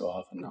bombs go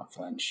off and not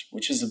flinch,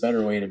 which is a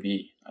better way to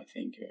be, I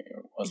think, it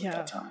was at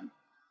that time.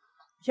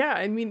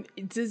 Yeah, you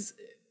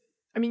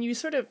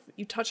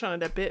touch on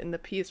it a bit in the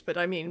piece, but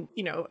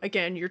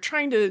again, you're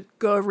trying to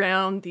go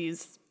around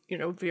these,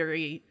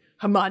 very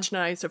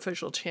homogenized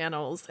official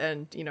channels,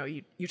 and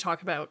you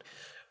talk about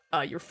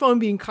your phone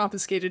being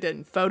confiscated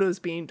and photos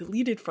being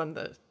deleted from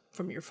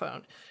your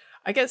phone.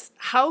 I guess,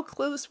 how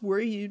close were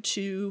you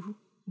to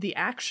the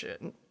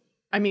action?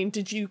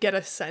 Did you get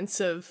a sense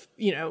of,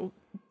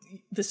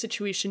 the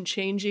situation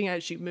changing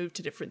as you moved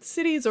to different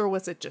cities, or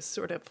was it just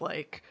sort of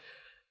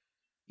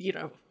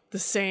the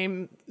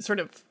same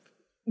sort of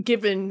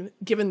given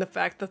the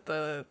fact that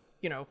the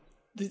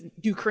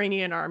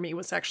Ukrainian army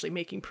was actually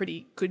making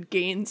pretty good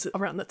gains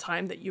around the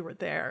time that you were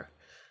there?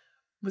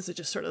 Was it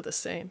just sort of the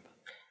same?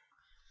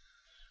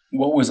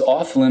 What was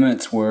off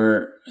limits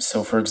were,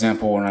 so for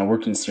example, when I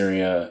worked in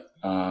Syria,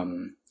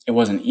 it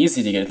wasn't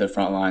easy to get to the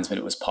front lines, but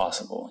it was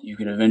possible. You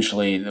could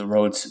eventually, the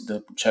roads,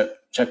 the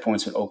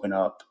checkpoints would open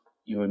up.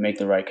 You would make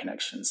the right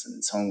connections,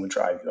 and someone would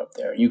drive you up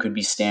there. You could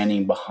be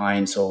standing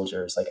behind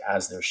soldiers, like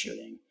as they're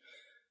shooting,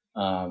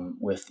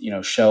 with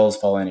shells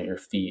falling at your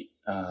feet,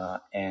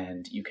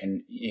 and you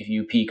can, if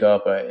you peek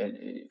up,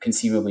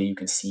 conceivably you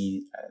can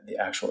see the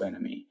actual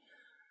enemy.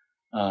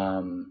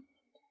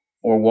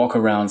 Or walk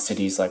around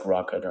cities like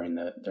Raqqa during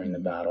the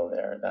battle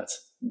there.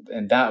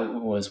 That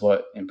was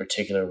what in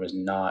particular was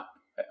not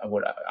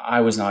what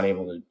I was not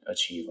able to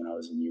achieve when I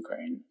was in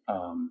Ukraine.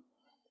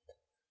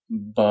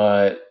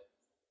 But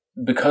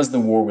because the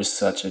war was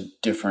such a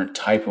different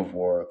type of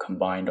war,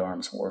 combined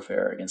arms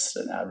warfare against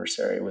an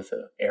adversary with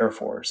an air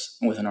force,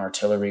 with an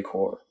artillery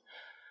corps,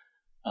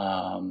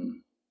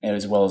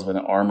 as well as with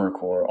an armor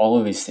corps, all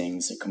of these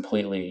things are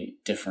completely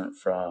different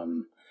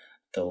from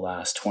the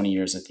last 20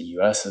 years that the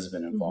U.S. has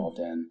been involved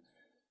in,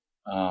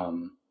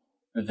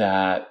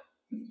 that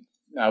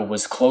I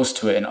was close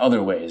to it in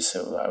other ways.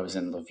 So I was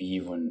in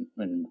Lviv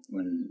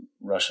when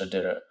Russia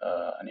did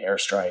an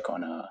airstrike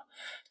on a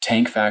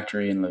tank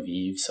factory in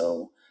Lviv.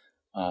 So,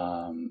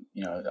 I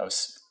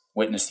was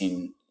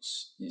witnessing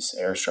these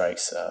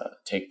airstrikes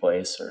take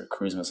place, or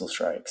cruise missile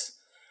strikes.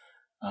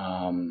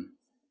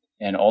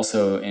 And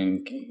also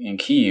in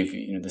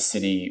Kyiv, the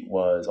city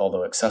was,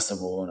 although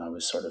accessible, and I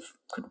was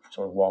could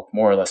walk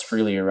more or less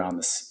freely around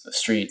the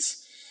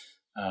streets.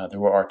 There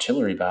were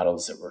artillery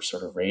battles that were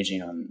sort of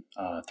raging on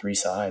three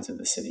sides of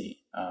the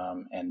city,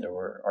 and there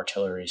were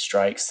artillery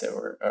strikes that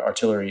were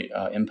artillery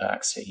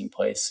impacts taking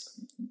place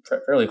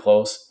fairly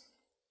close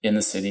in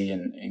the city,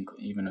 and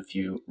even a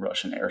few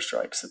Russian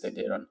airstrikes that they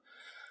did on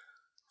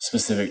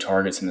specific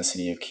targets in the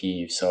city of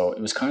Kyiv. So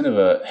it was kind of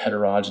a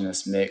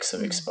heterogeneous mix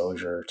of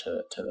exposure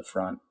to the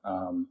front.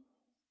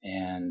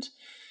 And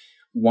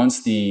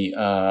once the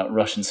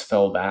Russians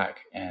fell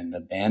back and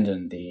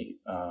abandoned the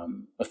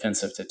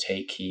offensive to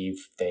take Kyiv,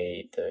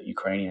 the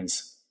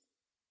Ukrainians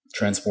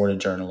transported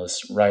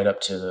journalists right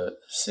up to the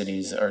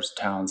cities or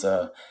towns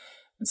and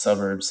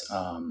suburbs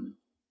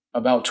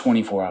about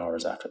 24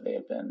 hours after they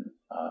had been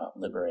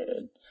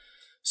liberated.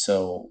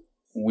 So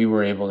we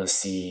were able to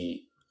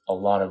see a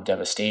lot of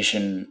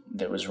devastation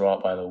that was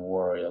wrought by the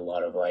war, a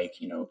lot of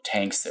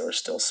tanks that were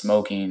still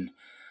smoking,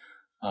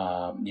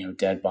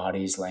 dead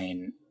bodies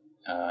laying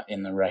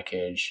in the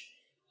wreckage.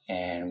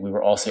 And we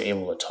were also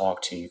able to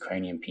talk to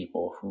Ukrainian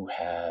people who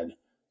had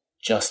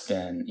just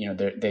been,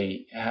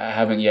 they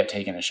haven't yet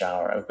taken a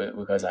shower, but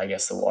because I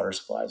guess the water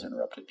supplies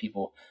interrupted.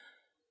 People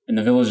in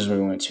the villages we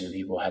went to,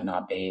 people had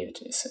not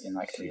bathed in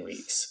like 3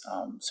 weeks.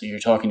 So you're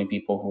talking to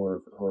people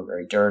who are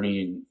very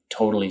dirty and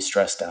totally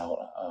stressed out,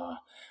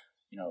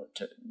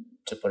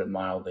 to put it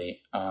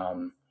mildly.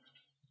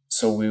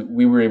 So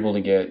we were able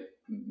to get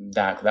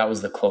that. That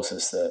was the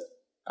closest that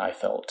I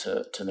felt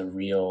to the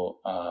real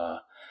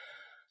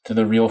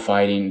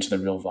fighting, to the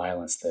real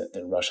violence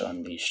that Russia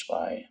unleashed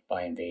by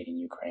invading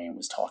Ukraine,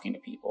 was talking to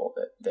people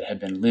that had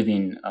been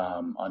living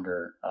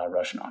under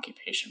Russian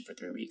occupation for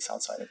 3 weeks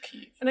outside of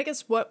Kyiv. And I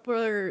guess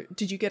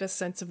did you get a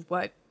sense of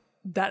what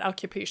that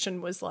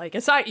occupation was like?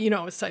 Aside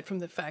from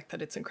the fact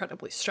that it's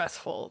incredibly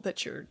stressful, that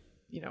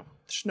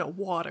there's no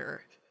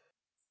water.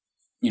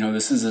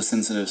 This is a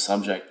sensitive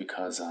subject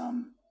because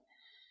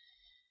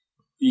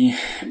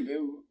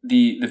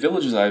the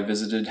villages I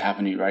visited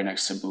happened to be right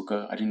next to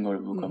Bucha. I didn't go to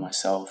Bucha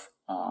myself.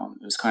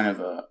 It was kind of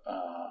a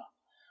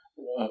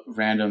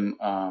random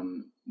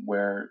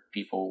where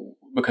people,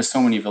 because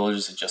so many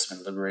villages had just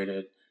been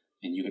liberated,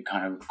 and you could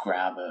kind of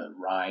grab a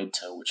ride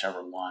to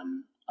whichever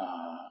one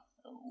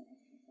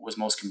was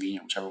most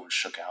convenient, whichever one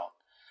shook out.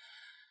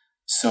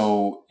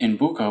 So in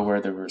Bucha, where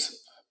there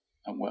was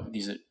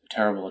these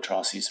terrible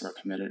atrocities were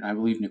committed, and I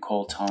believe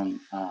Nicole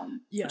Tung,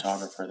 yes,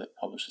 photographer that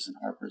publishes in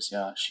Harper's,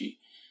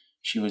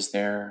 she was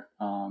there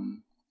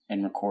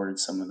and recorded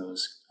some of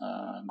those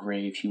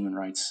grave human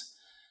rights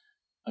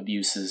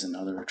abuses and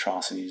other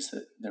atrocities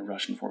that the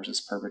Russian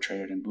forces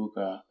perpetrated in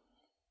Bucha.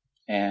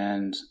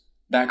 And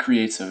that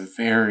creates a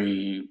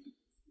very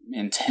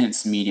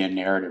intense media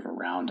narrative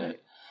around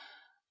it,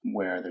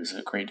 where there's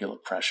a great deal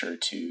of pressure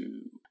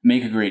to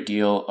make a great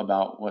deal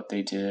about what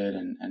they did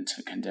and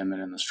to condemn it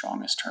in the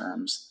strongest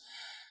terms.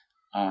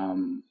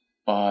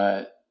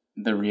 But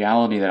the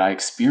reality that I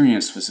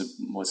experienced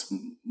was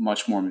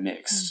much more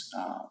mixed,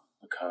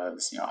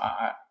 because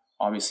I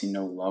obviously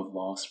no love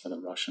lost for the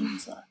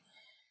Russians. I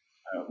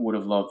would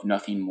have loved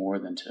nothing more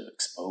than to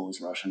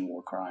expose Russian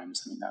war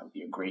crimes. I mean, that would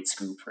be a great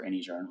scoop for any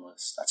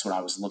journalist. That's what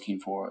I was looking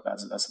for.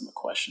 That's some of the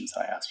questions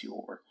that I asked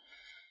people were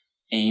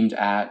aimed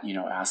at,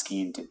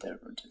 asking, did the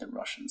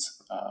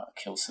Russians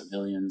kill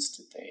civilians?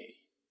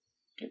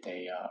 Did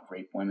they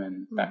rape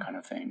women? That kind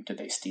of thing. Did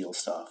they steal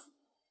stuff?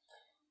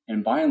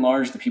 And by and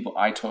large, the people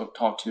I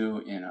talked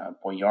to in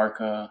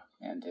Boyarka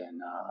and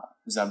in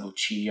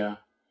Zabuchia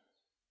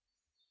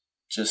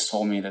just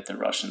told me that the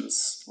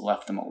Russians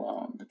left them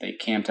alone, that they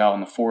camped out in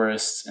the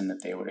forests, and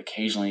that they would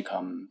occasionally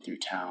come through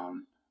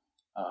town.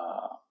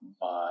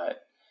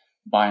 But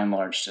by and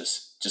large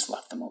just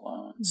left them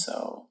alone.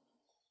 So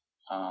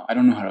I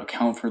don't know how to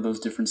account for those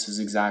differences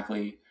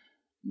exactly,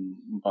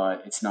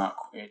 but it's not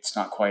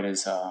quite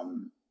as I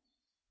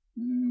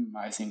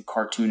think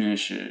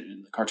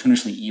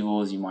cartoonishly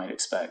evil as you might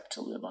expect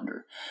to live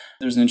under.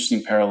 There's an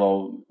interesting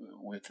parallel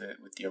with the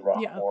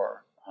Iraq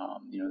War,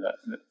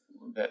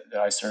 that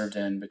I served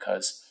in,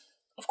 because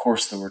of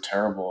course there were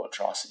terrible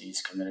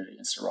atrocities committed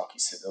against Iraqi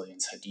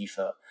civilians,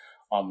 Haditha,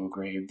 Abu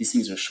Ghraib. These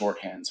things are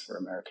shorthands for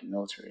American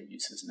military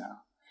abuses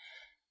now.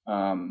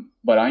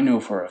 But I know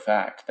for a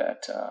fact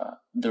that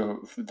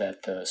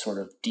the sort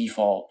of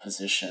default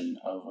position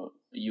of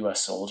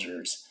U.S.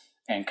 soldiers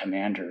and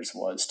commanders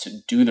was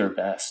to do their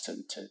best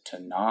to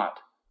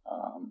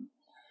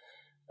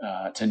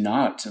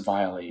not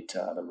violate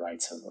the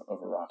rights of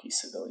Iraqi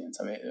civilians.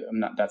 I mean,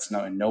 that's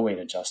in no way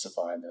to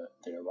justify the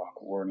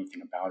Iraq War or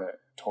anything about it.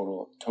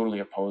 Totally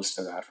opposed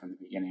to that from the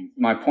beginning.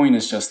 My point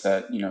is just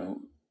that,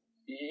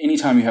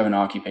 anytime you have an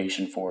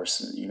occupation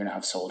force, you're going to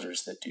have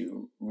soldiers that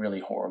do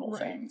really horrible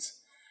things.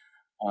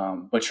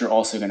 But you're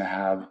also going to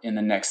have, in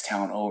the next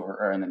town over,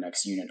 or in the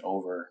next unit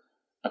over,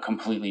 a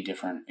completely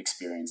different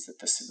experience that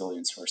the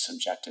civilians who are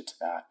subjected to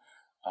that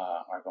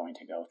are going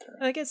to go through.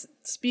 And I guess,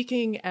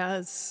 speaking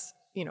as,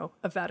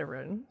 a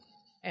veteran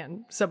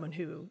and someone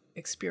who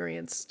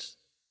experienced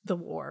the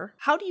war,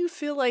 how do you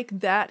feel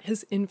like that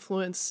has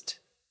influenced,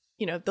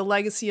 the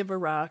legacy of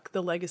Iraq,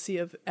 the legacy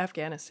of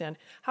Afghanistan?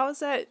 How has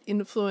that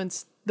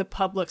influenced the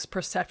public's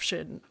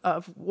perception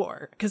of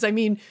war? Because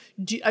basically,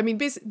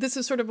 this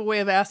is sort of a way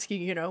of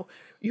asking,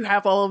 you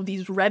have all of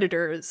these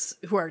Redditors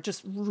who are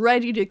just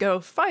ready to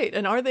go fight.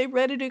 And are they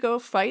ready to go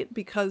fight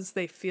because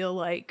they feel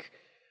like,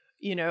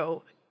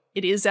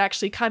 it is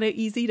actually kind of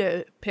easy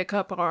to pick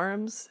up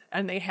arms,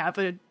 and they have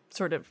a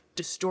sort of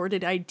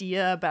distorted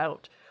idea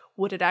about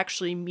what it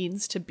actually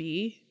means to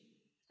be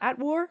at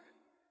war?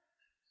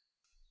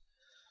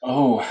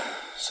 Oh,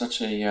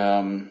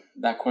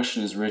 that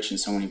question is rich in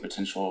so many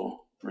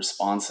potential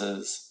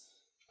responses.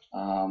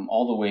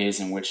 All the ways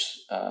in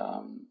which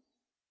the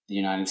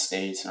United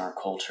States and our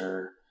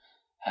culture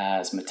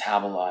has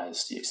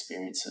metabolized the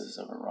experiences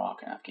of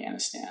Iraq and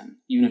Afghanistan,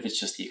 even if it's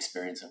just the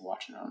experience of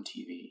watching it on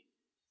TV.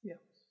 Yeah.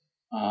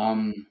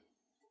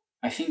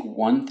 I think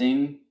one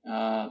thing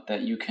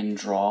that you can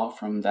draw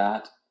from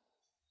that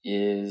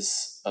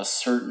is a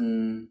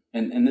certain,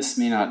 and this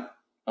may not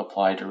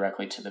apply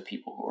directly to the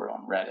people who are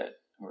on Reddit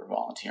who are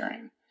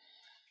volunteering,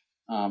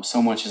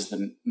 so much as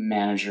the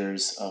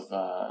managers of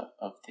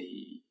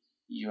the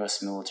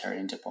U.S. military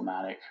and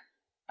diplomatic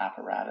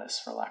apparatus,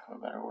 for lack of a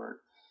better word,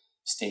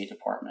 State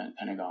Department,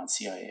 Pentagon,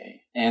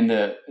 CIA, and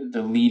the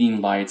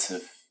leading lights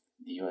of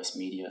the U.S.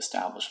 media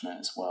establishment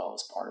as well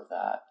as part of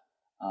that.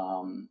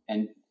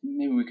 And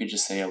maybe we could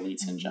just say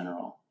elites in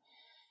general.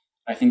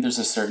 I think there's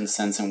a certain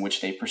sense in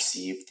which they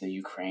perceive the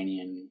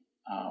Ukrainian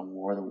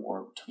war, the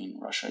war between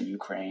Russia and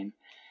Ukraine,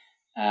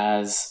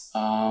 as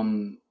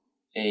a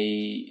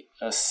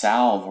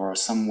salve or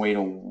some way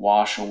to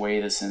wash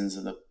away the sins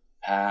of the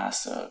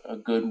past, a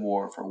good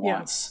war for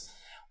once,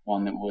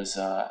 one that was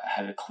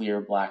had a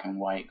clear black and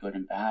white, good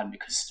and bad,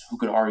 because who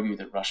could argue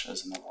that Russia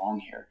is in the wrong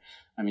here?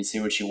 I mean, say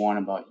what you want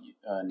about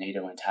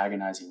NATO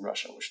antagonizing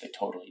Russia, which they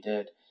totally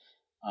did.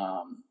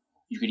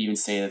 You could even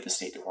say that the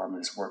State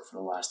Department has worked for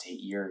the last 8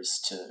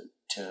 years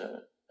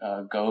to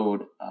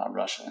goad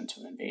Russia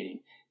into invading.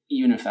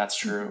 Even if that's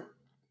true,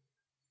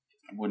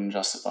 it wouldn't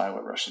justify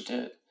what Russia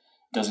did. It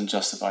doesn't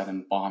justify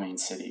them bombing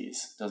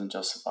cities. It doesn't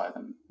justify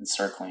them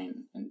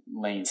encircling and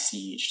laying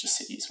siege to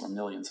cities where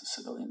millions of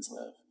civilians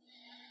live.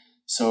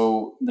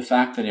 So the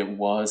fact that it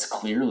was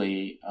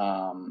clearly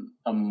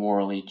a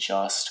morally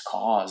just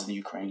cause, the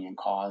Ukrainian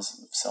cause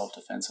of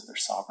self-defense of their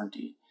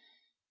sovereignty,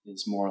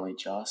 is morally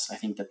just. I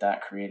think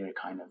that created a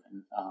kind of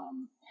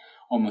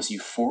almost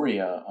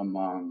euphoria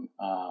among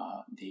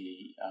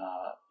the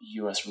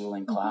U.S.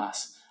 ruling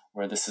class,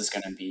 where this is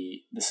going to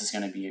be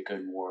a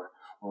good war,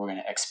 where we're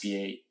going to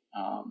expiate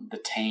the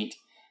taint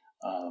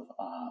of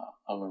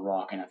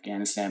Iraq and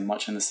Afghanistan,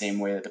 much in the same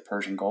way that the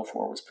Persian Gulf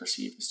War was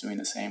perceived as doing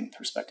the same with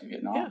respect to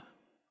Vietnam. Yeah.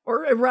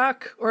 Or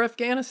Iraq or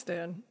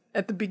Afghanistan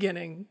at the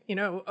beginning.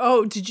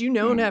 Did you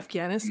know in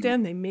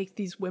Afghanistan they make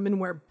these women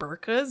wear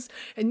burqas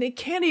and they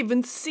can't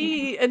even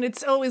see, and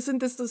it's isn't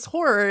this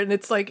horror? And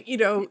it's like,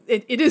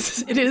 it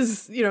is,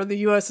 the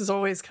U.S. is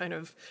always kind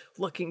of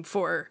looking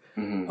for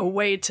a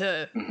way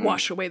to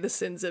wash away the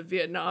sins of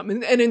Vietnam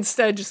and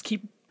instead just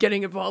keep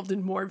getting involved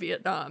in more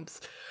Vietnams,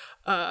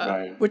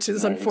 which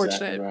is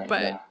unfortunate. Exactly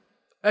right, but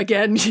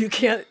again, you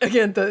can't,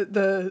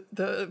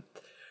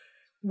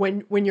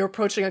 when you're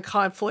approaching a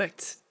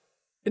conflict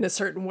in a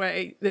certain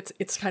way,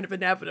 it's kind of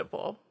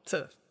inevitable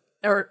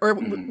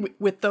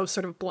with those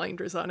sort of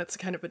blinders on, it's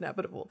kind of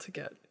inevitable to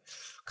get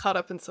caught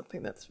up in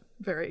something that's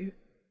very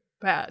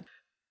bad.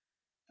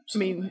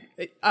 Absolutely. I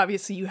mean,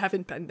 obviously you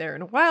haven't been there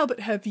in a while,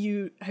 but have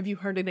you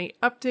heard any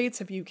updates?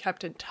 Have you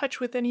kept in touch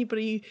with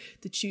anybody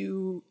that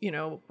you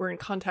were in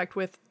contact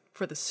with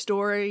for the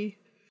story?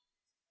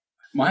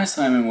 My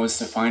assignment was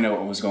to find out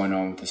what was going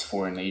on with this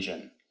foreign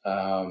legion,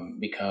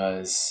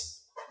 because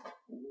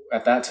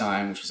at that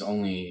time, which was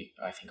only,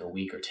 I think, a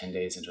week or 10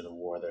 days into the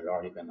war, there had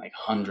already been like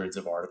hundreds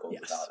of articles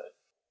about it.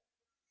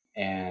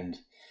 And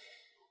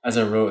as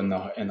I wrote in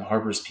the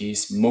Harper's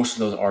piece, most of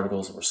those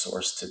articles were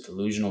sourced to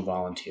delusional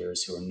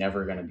volunteers who were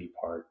never going to be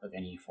part of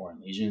any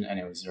foreign legion, and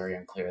it was very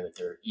unclear that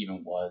there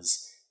even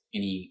was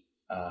any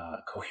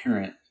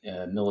coherent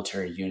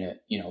military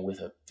unit, with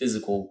a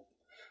physical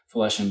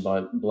flesh and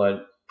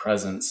blood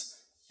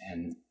presence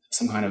and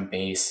some kind of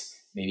base,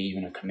 maybe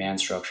even a command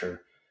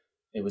structure.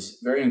 It was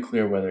very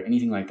unclear whether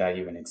anything like that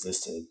even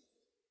existed.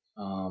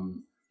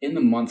 In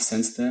the month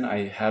since then,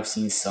 I have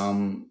seen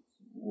some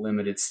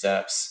limited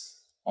steps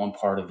on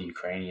part of the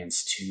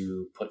Ukrainians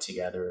to put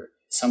together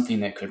something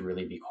that could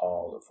really be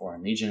called a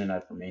foreign legion, and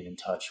I've remained in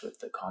touch with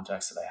the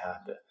contacts that I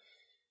have to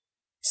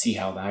see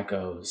how that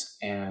goes.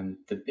 And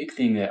the big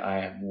thing that I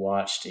have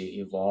watched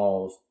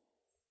evolve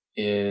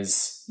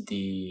is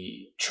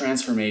the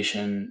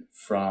transformation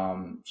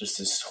from just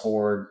this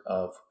horde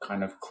of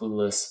kind of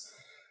clueless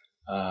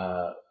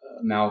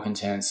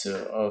malcontents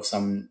of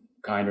some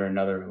kind or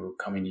another who are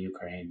coming to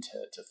Ukraine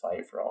to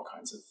fight for all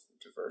kinds of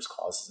diverse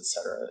causes,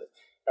 etc.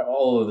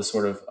 All of the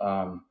sort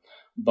of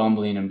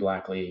bumbling and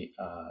blackly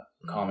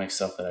comic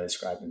stuff that I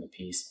described in the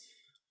piece,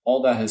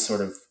 all that has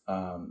sort of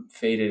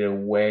faded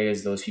away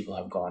as those people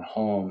have gone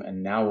home.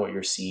 And now what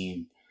you're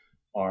seeing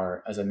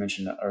are, as I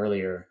mentioned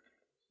earlier,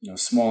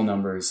 small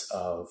numbers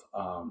of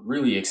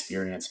really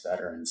experienced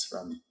veterans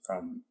from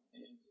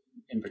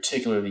in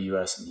particular the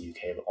US and the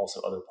UK, but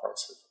also other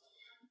parts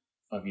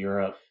of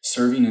Europe,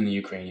 serving in the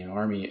Ukrainian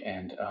army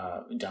and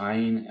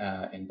dying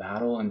in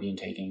battle and being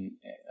taken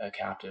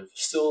captive.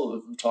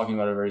 Still talking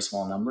about a very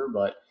small number,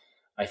 but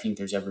I think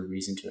there's every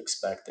reason to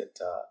expect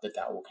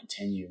that will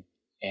continue.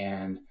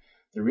 And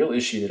the real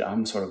issue that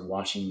I'm sort of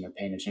watching and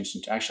paying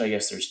attention to, actually, I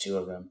guess there's two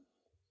of them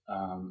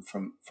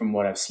from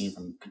what I've seen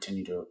from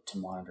continue to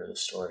monitor the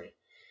story.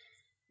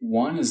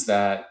 One is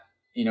that,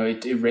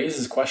 it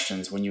raises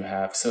questions when you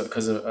have,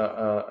 because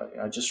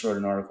I just wrote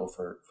an article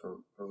for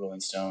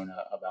Rolling Stone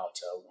about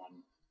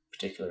one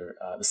particular,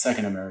 the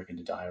second American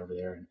to die over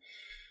there. And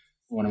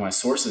one of my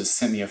sources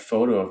sent me a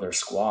photo of their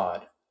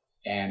squad,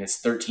 and it's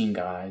 13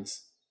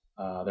 guys.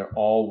 They're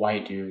all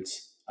white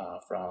dudes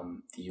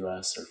from the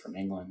US or from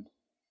England.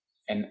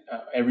 And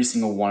every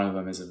single one of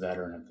them is a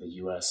veteran of the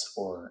US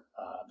or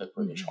the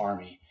British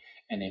Army.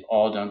 And they've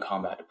all done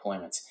combat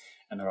deployments.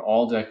 And they're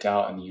all decked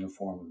out in the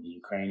uniform of the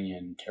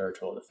Ukrainian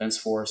Territorial Defense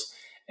Force.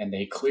 And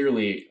they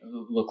clearly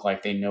look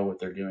like they know what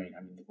they're doing.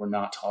 I mean, we're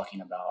not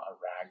talking about a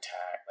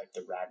ragtag, like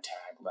the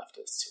ragtag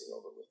leftists who are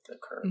over with the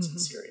Kurds in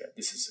Syria.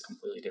 This is a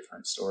completely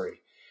different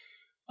story.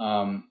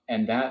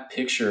 And that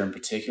picture in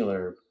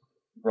particular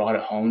brought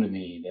it home to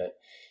me that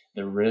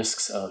the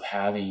risks of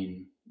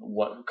having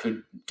what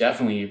could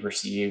definitely be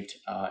perceived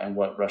and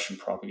what Russian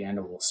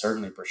propaganda will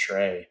certainly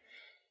portray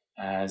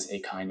as a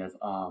kind of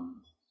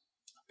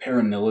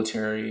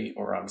paramilitary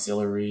or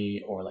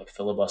auxiliary or like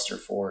filibuster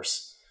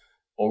force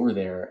over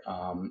there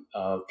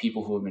of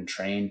people who have been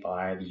trained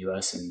by the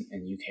US and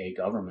UK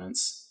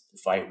governments to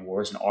fight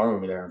wars and are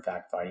over there, in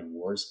fact, fighting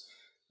wars.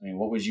 I mean,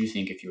 what would you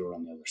think if you were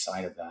on the other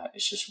side of that?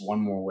 It's just one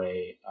more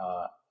way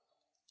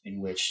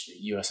in which the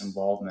US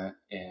involvement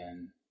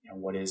in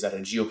what is at a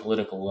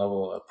geopolitical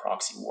level a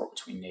proxy war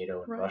between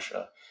NATO and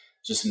Russia,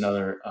 just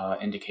another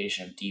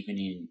indication of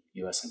deepening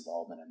U.S.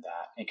 involvement in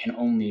that. It can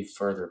only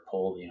further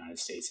pull the United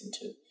States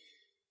into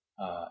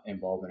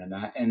involvement in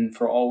that. And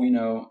for all we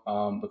know,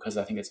 because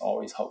I think it's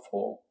always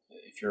helpful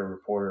if you're a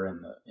reporter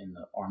in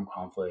the armed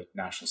conflict,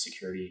 national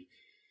security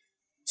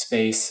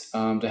space,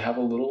 to have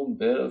a little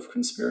bit of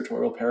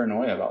conspiratorial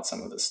paranoia about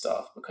some of this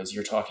stuff, because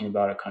you're talking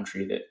about a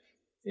country that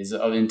is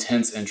of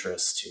intense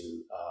interest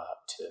to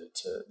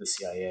the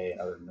CIA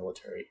and other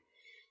military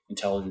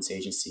intelligence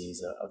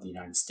agencies of the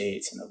United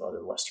States and of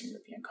other Western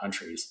European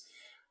countries,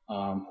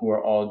 who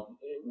are all,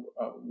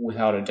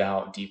 without a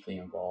doubt, deeply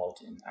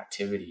involved in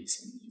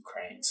activities in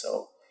Ukraine.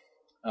 So,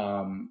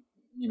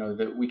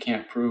 that we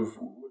can't prove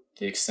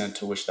the extent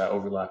to which that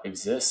overlap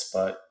exists,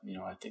 but,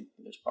 I think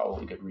there's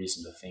probably good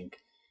reason to think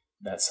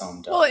that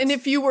some does. Well, and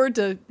if you were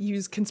to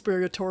use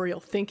conspiratorial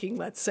thinking,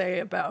 let's say,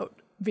 about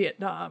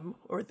Vietnam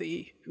or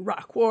the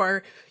Iraq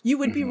War, you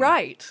would be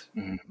right,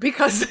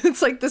 because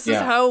it's like, this is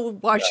how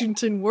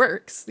Washington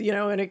works,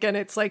 and again,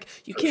 it's like,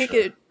 you can't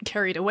get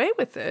carried away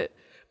with it,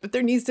 but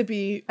there needs to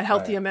be a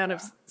healthy amount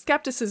of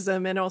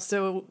skepticism, and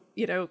also,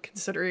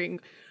 considering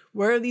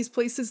where are these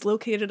places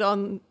located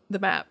on the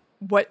map?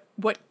 What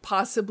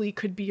possibly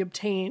could be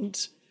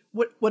obtained?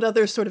 What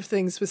other sort of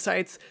things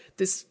besides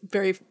this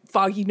very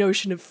foggy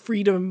notion of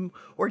freedom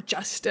or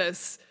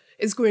justice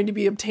is going to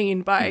be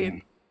obtained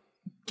by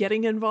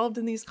getting involved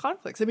in these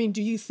conflicts? I mean,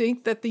 do you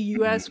think that the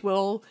U.S.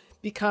 will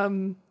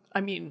become,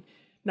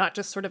 not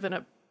just sort of in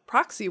a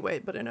proxy way,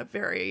 but in a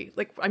very,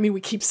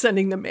 we keep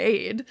sending them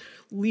aid,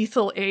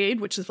 lethal aid,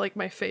 which is like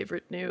my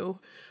favorite new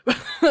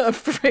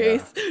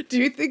phrase. Yeah. Do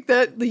you think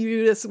that the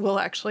U.S. will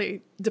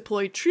actually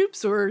deploy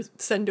troops or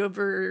send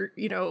over,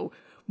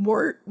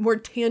 more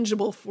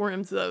tangible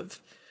forms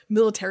of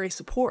military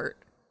support?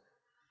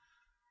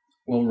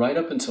 Well, right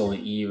up until the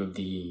eve of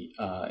the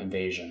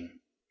invasion,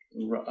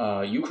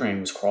 Ukraine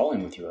was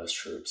crawling with U.S.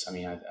 troops. I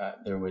mean,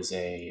 there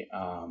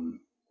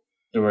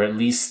were at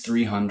least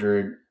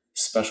 300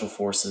 Special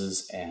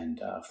Forces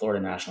and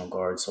Florida National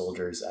Guard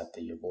soldiers at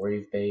the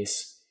Yavoriv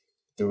base.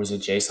 There was a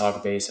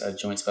JSOC base, a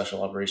Joint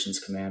Special Operations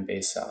Command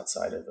base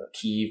outside of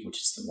Kyiv,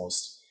 which is the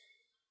most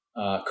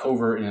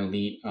covert and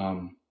elite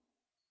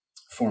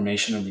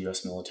formation of the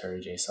U.S.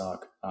 military, JSOC.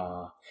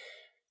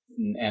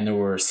 And there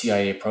were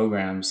CIA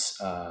programs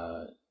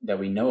that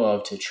we know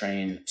of to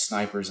train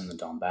snipers in the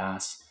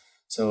Donbass.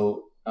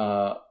 So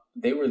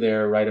they were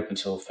there right up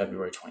until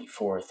February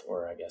 24th,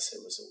 or I guess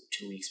it was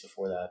 2 weeks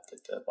before that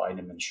the Biden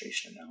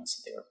administration announced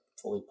that they were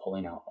fully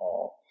pulling out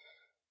all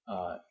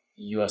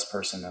U.S.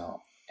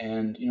 personnel.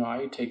 And,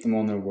 I take them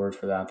on their word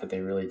for that they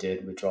really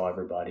did withdraw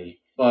everybody.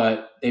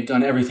 But they've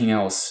done everything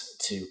else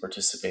to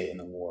participate in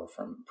the war,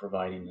 from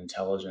providing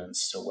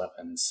intelligence to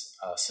weapons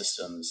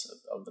systems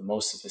of the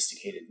most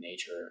sophisticated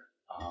nature,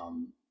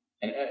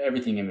 and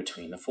everything in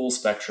between, the full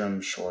spectrum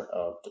short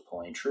of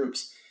deploying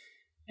troops.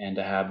 And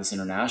to have this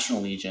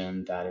international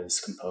legion that is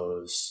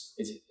composed,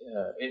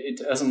 it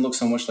doesn't look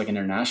so much like an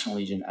international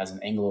legion as an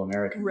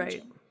Anglo-American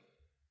legion.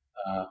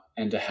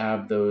 And to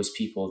have those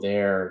people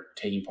there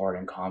taking part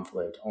in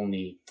conflict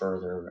only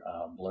further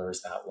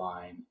blurs that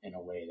line in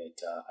a way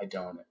that I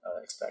don't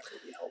expect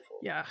would be helpful.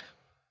 Yeah.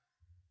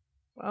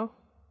 Well,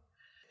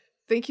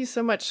 thank you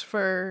so much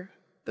for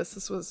this.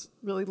 This was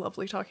really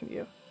lovely talking to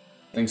you.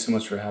 Thanks so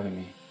much for having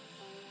me.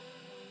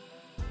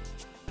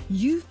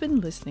 You've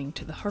been listening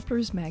to the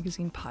Harper's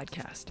Magazine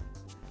podcast.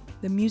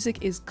 The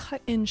music is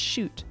Cut and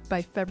Shoot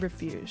by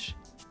Febrifuge.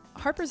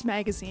 Harper's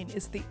Magazine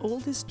is the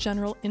oldest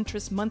general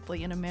interest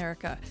monthly in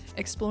America,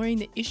 exploring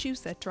the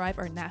issues that drive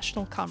our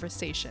national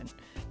conversation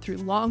through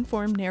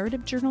long-form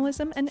narrative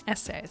journalism and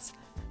essays.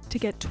 To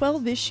get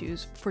 12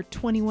 issues for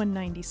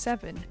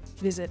 $21.97,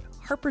 visit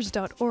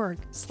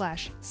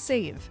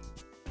harpers.org/save.